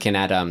 I was looking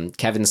at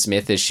Kevin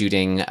Smith is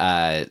shooting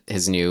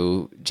his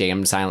new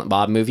J.M. Silent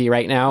Bob movie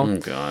right now. Oh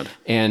God!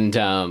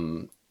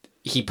 And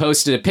he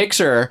posted a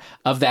picture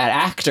of that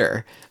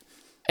actor.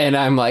 And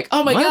I'm like,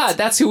 oh my God,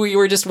 that's who we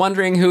were just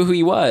wondering who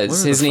he was.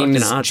 What are His the name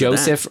is fucking odds of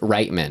Joseph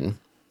Reitman.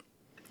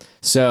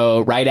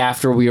 So right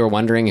after we were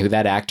wondering who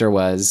that actor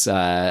was,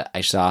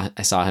 I saw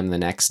him the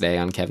next day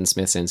on Kevin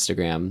Smith's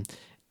Instagram.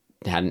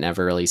 Hadn't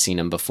ever really seen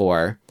him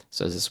before.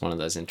 So it's just one of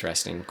those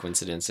interesting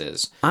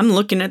coincidences. I'm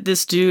looking at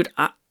this dude.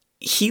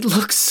 He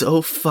looks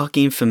so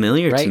fucking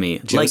familiar Right? to me.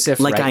 Joseph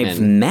like I've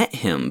Reitman. met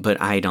him, but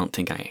I don't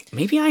think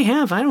maybe I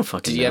have. I don't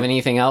fucking Did know. you have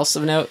anything else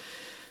of note?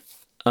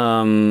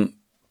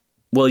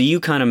 Well, you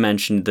kind of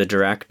mentioned the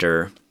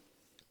director.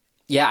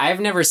 Yeah, I've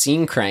never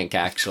seen Crank,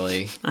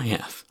 actually. I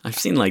have. I've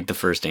seen like the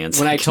first and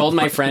When I second told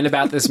my one. friend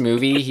about this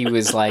movie, he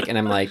was like, and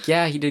I'm like,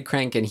 yeah, he did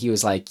Crank. And he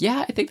was like,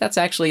 yeah, I think that's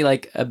actually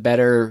like a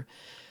better,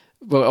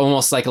 well,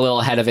 almost like a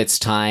little ahead of its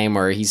time.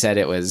 Or he said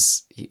it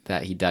was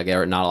that he dug it,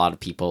 or not a lot of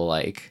people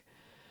like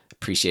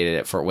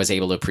was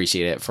able to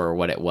appreciate it for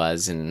what it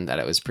was, and that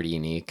it was pretty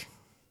unique.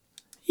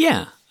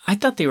 Yeah, I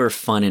thought they were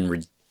fun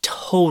and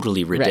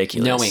totally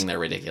ridiculous. Knowing they're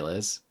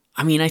ridiculous.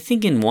 I mean, I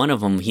think in one of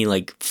them he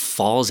like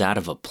falls out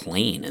of a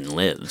plane and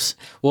lives.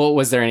 Well,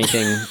 was there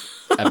anything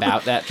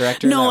about that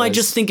director? No, that I was-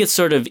 just think it's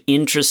sort of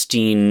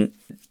interesting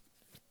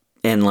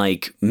and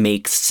like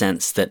makes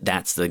sense that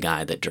that's the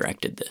guy that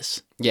directed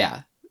this.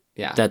 Yeah.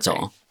 That's right.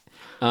 all.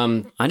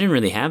 I didn't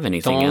really have The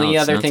anything only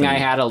else. other thing I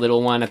nothing- had, a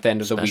little one at the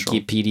end of the special.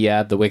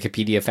 Wikipedia, the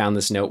Wikipedia found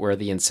this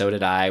noteworthy, and so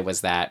did I,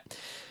 was that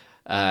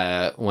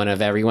one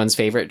of everyone's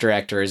favorite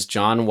directors,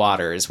 John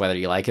Waters, whether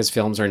you like his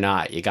films or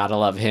not, you gotta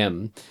love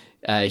him.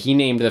 He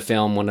named the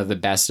film one of the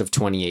best of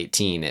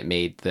 2018. It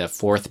made the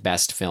 4th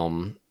best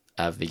film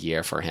of the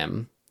year for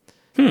him.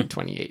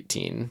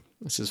 2018.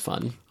 This is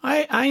fun.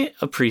 I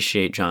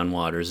appreciate John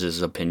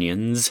Waters'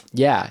 opinions.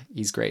 Yeah,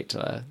 he's great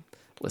to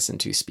listen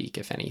to speak,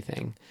 if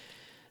anything.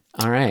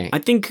 All right. I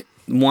think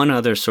one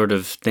other sort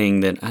of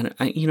thing that,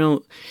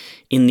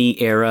 in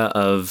the era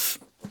of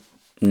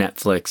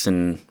Netflix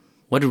and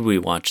what did we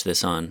watch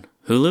this on?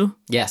 Hulu?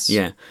 Yes.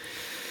 Yeah.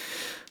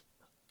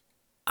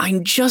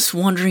 I'm just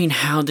wondering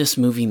how this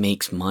movie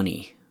makes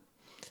money.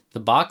 The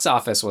box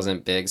office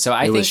wasn't big, so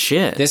I It think was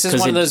shit. this is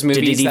one of those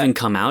movies. Did it that, even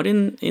come out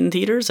in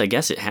theaters? I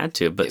guess it had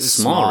to, but it was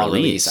small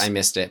release. I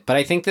missed it, but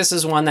I think this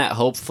is one that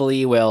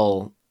hopefully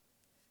will.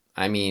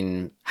 I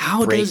mean,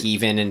 break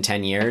even in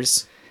 10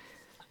 years.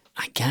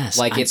 I guess.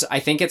 I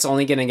think it's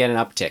only going to get an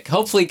uptick.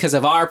 Hopefully, because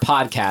of our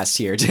podcast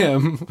here,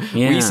 Tim.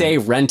 Yeah. We say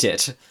rent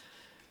it.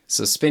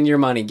 So spend your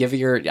money. Give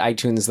your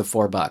iTunes the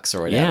 $4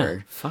 or whatever.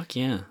 Yeah. Fuck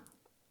yeah.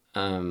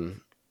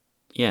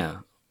 Yeah.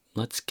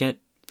 Let's get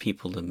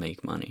people to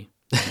make money.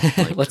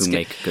 Like, Let's who get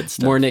make good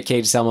stuff. more Nick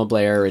Cage, Selma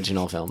Blair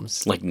original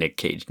films. Like Nick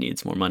Cage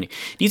needs more money.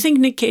 Do you think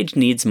Nick Cage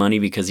needs money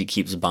because he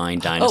keeps buying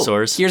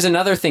dinosaurs? Here's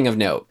another thing of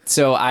note.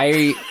 So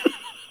I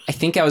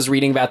think I was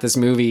reading about this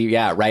movie,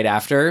 right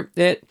after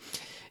it.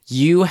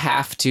 You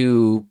have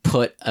to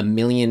put $1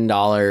 million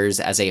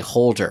as a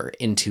holder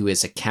into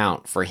his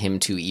account for him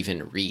to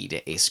even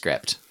read a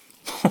script.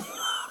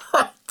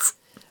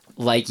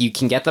 Like, you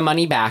can get the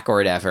money back or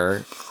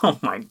whatever. Oh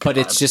my god! But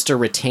it's just a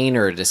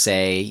retainer to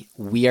say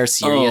we are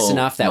serious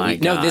enough that we.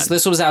 No,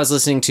 this was I was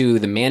listening to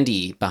the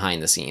Mandy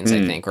behind the scenes,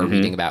 I think, or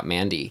reading about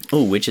Mandy.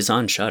 Oh, which is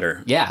on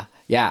Shudder. Yeah,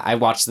 I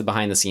watched the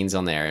behind the scenes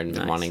on there and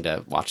been wanting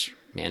to watch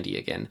Mandy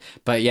again.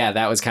 But yeah,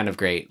 that was kind of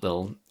great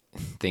little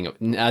thing.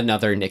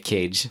 Another Nick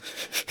Cage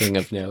thing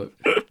of note.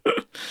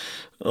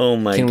 Oh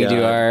my god! Can we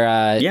do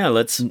our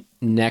let's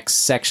next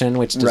section,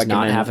 which does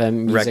not have a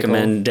musical?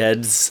 Recommend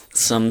Dead's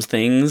some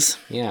things.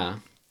 Yeah.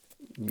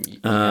 You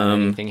have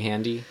anything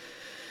handy?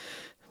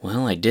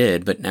 Well, I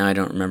did, but now I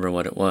don't remember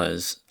what it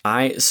was.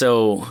 I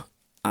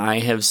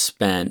have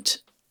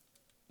spent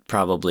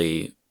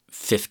probably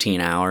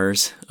 15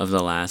 hours of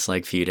the last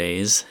few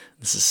days.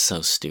 This is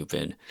so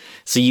stupid.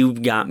 So you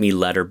got me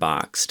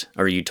Letterboxd,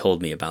 or you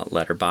told me about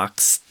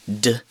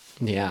Letterboxd.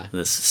 Yeah.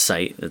 This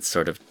site that's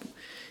sort of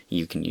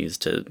you can use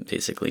to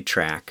basically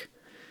track.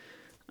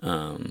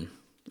 I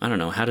don't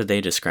know, how did they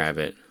describe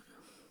it?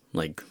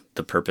 Like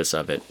the purpose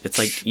of it. It's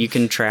like you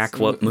can track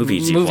what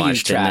movies you've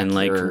watched and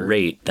then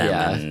rate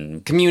them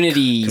and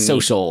community,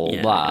 social,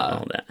 blah, and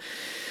all that.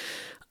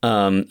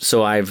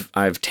 So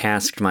I've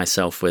tasked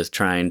myself with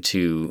trying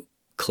to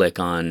click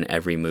on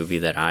every movie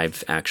that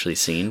I've actually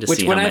seen to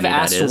see how many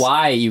that is. Which when I've asked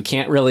why, you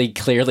can't really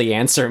clearly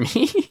answer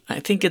me.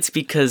 I think it's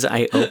because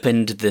I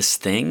opened this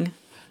thing.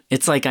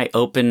 It's like I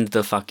opened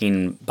the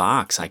fucking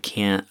box. I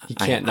can't. You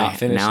can't not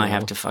finish. Now I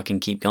have to fucking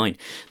keep going.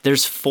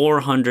 There's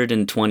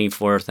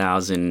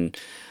 424,000,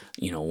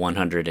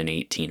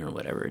 118 or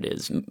whatever it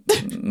is,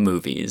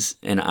 movies,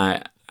 and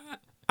I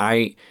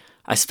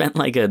spent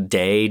like a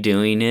day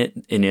doing it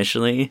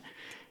initially,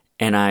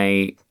 and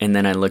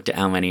then I looked at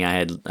how many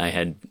I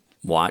had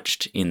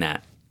watched in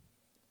that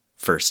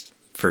first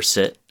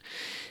sit,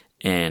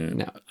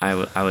 and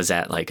I was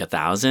at like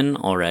 1,000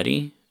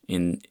 already.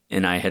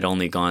 And I had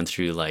only gone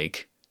through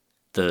like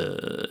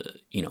the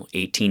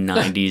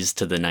 1890s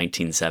to the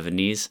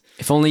 1970s.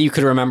 If only you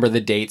could remember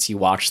the dates you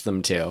watched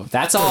them to.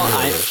 That's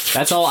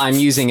all I'm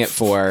using it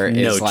for.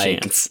 Is I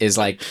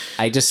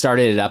just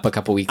started it up a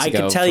couple weeks ago.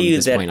 I can tell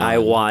you that I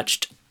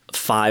watched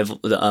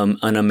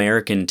An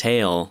American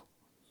Tale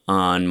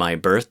on my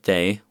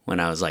birthday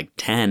when I was like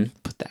 10.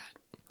 Put that.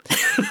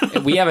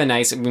 We have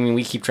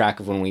we keep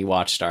track of when we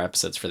watched our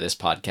episodes for this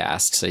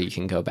podcast, so you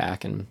can go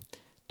back and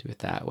do it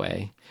that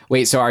way.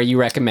 Wait, so are you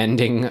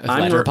recommending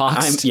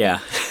Letterboxd? Yeah.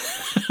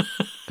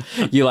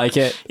 You like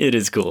it? It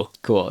is cool.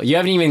 Cool. You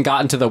haven't even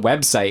gotten to the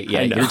website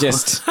yet. You're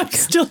just... I'm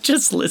still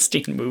just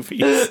listing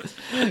movies.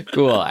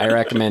 Cool. I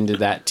recommended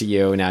that to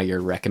you. Now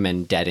you're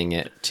recommending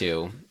it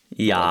to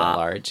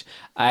large.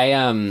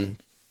 I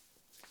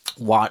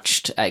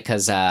watched,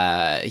 because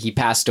he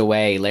passed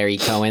away, Larry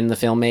Cohen, the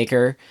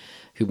filmmaker,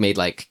 who made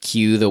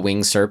Q the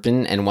Winged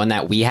Serpent, and one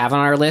that we have on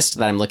our list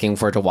that I'm looking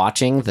forward to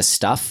watching, The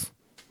Stuff.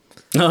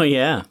 Oh,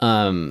 yeah.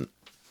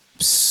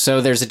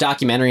 So there's a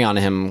documentary on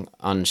him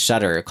on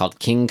Shudder called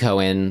King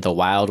Cohen, The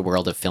Wild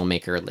World of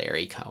Filmmaker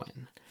Larry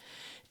Cohen.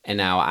 And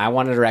now I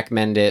wanted to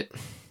recommend it,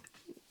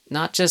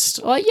 not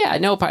just,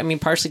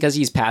 partially because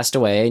he's passed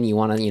away and you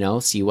want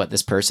to, see what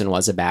this person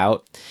was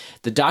about.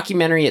 The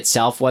documentary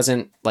itself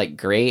wasn't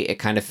great. It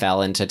kind of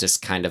fell into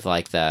just kind of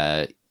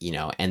the,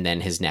 and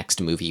then his next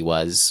movie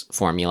was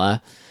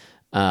formula,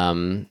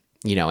 and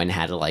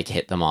had to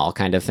hit them all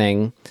kind of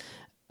thing.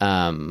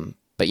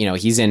 But,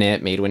 he's in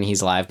it, Made When He's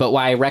Alive. But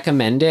why I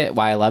recommend it,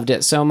 why I loved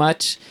it so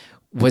much,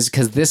 was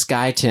because this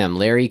guy, Tim,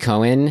 Larry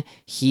Cohen,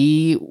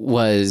 he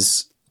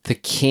was the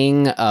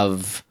king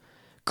of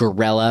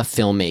guerrilla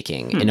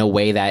filmmaking in a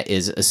way that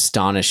is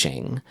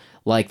astonishing.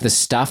 The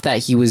stuff that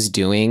he was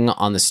doing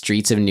on the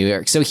streets of New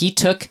York. So he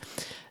took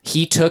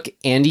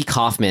Andy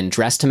Kaufman,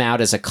 dressed him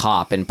out as a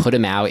cop, and put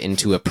him out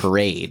into a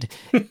parade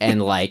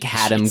and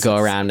had him go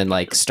around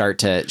and start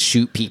to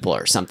shoot people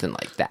or something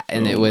like that.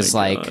 And it was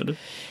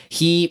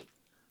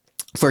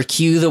for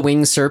Q the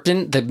Winged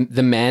Serpent,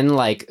 the men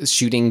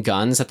shooting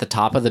guns at the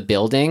top of the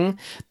building,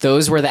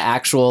 those were the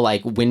actual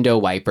window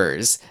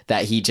wipers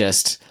that he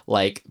just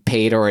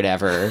paid or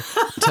whatever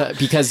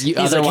because like,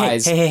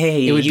 otherwise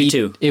hey, it would you be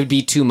too. it would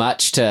be too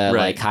much to Right.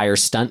 like hire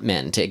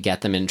stuntmen to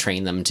get them and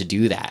train them to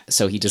do that.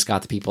 So he just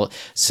got the people.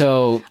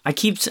 So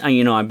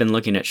I've been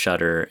looking at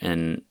Shudder,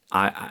 and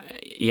I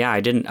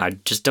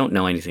just don't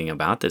know anything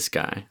about this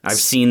guy. I've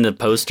seen the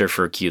poster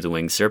for Q the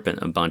Winged Serpent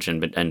a bunch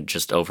and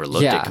just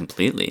overlooked it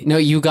completely. No,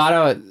 you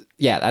gotta.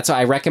 Yeah, that's why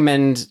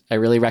I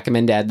really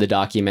recommend Ed the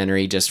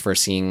documentary just for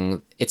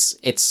seeing.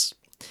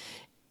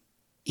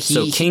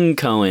 So King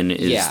Cohen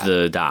is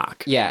the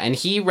doc. Yeah, and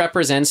he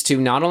represents to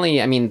not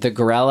only, I mean, the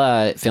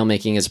guerrilla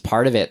filmmaking is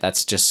part of it.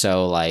 That's just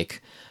so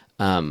like,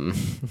 I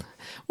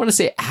want to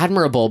say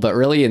admirable, but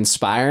really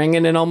inspiring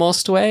in an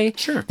almost way.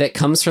 Sure. That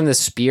comes from the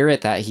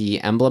spirit that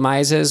he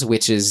emblemizes,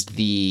 which is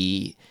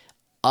the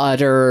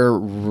utter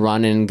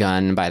run and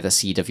gun by the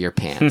seat of your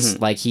pants.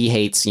 Like he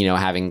hates,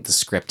 having the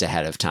script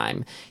ahead of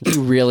time. He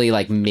really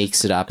like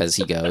makes it up as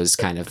he goes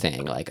kind of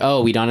thing. Like,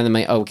 oh, we don't have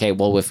the okay,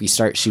 well, if we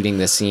start shooting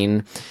this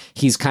scene,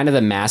 he's kind of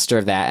the master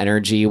of that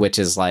energy, which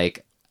is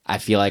like, I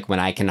feel like when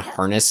I can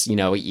harness,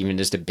 even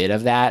just a bit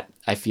of that,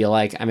 I feel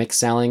like I'm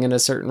excelling in a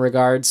certain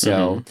regard.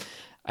 So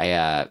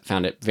I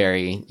found it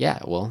very,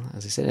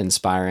 as I said,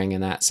 inspiring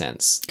in that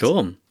sense.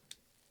 Cool.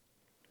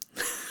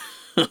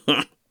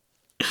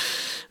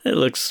 It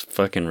looks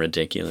fucking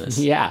ridiculous.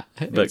 Yeah,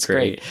 but it's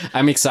great.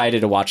 I'm excited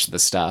to watch the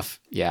stuff.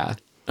 Yeah.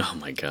 Oh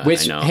my God.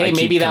 Which, I know. hey,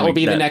 maybe that will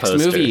be the next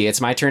poster. movie. It's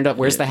my turn to.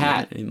 Where's the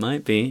hat? It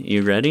might be.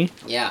 You ready?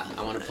 Yeah,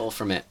 I want to pull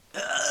from it.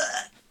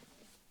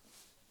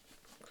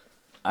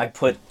 I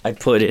put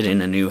it in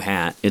a new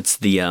hat. It's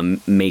the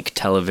Make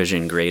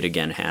Television Great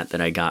Again hat that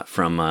I got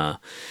from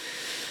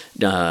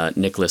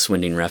Nicholas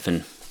Winding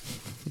Refn.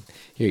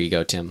 Here you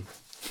go, Tim.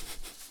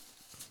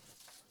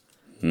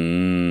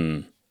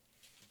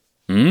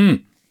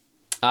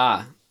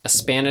 A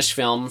Spanish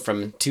film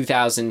from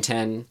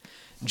 2010,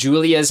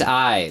 Julia's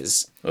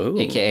Eyes,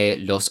 aka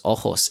Los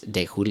Ojos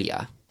de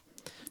Julia.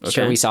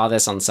 Sure, we saw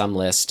this on some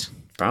list.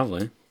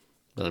 Probably.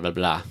 Blah, blah,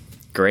 blah.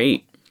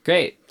 Great.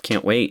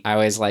 Can't wait. I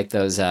always like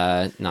those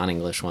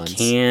non-English ones.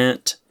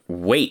 Can't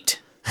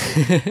wait.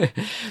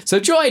 So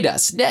join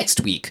us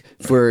next week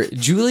for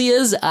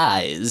Julia's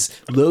Eyes,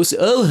 Los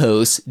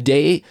Ojos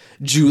de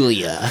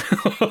Julia.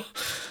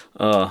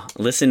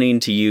 Listening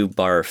to you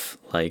barf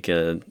like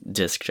a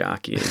disc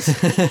jockey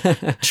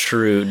is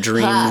true.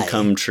 Dream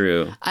come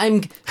true.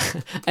 I'm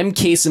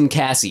Kasem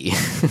Cassie.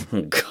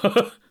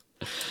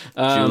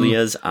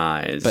 Julia's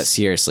Eyes. But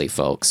seriously,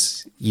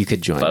 folks, you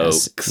could join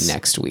us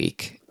next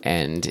week.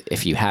 And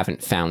if you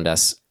haven't found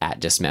us at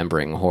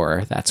Dismembering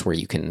Horror, that's where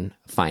you can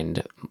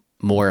find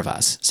more of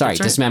us. Sorry, right.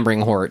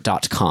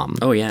 dismemberinghorror.com.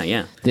 Oh,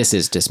 yeah. This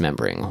is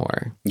Dismembering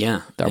Horror.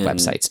 Yeah. Our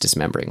website's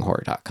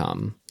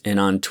dismemberinghorror.com. And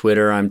on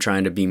Twitter, I'm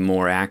trying to be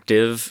more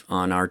active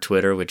on our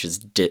Twitter, which is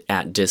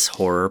at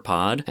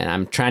DisHorrorPod. And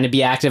I'm trying to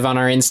be active on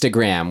our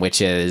Instagram, which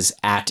is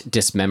at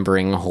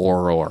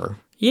DismemberingHorror.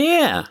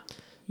 Yeah.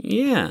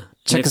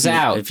 Check us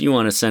out. If you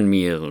want to send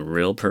me a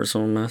real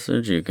personal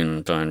message, you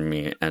can find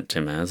me at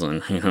Tim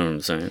Aslin. You know what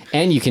I'm saying?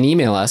 And you can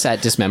email us at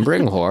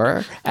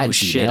dismemberinghorror@gmail.com.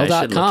 Shit,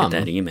 I should look at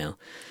that email.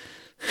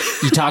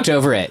 You talked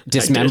over it.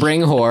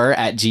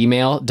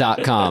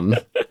 Dismemberinghorror@gmail.com.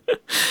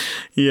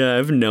 Yeah, I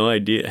have no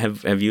idea.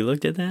 Have you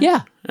looked at that?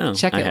 Yeah. Oh,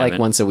 check it like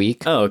once a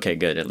week. Oh, okay,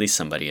 good. At least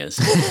somebody is.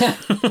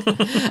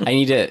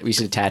 We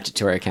should attach it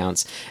to our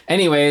accounts.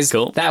 Anyways,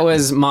 cool. That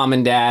was Mom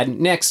and Dad.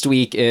 Next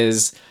week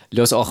is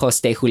Los Ojos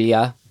de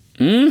Julia.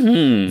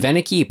 Mm-hmm. Ven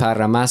aquí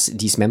para más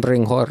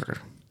Dismembering Horror.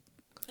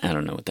 I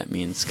don't know what that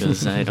means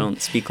because I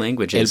don't speak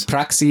languages. El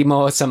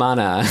próximo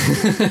semana.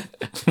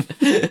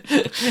 I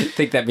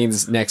think that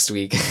means next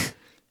week.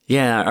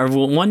 Yeah.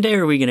 One day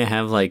are we going to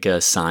have like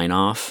a sign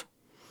off?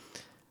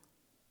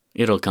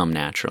 It'll come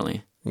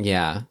naturally.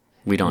 Yeah.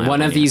 We don't have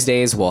one of these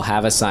days we'll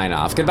have a sign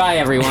off. Goodbye,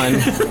 everyone.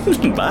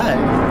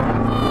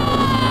 Bye.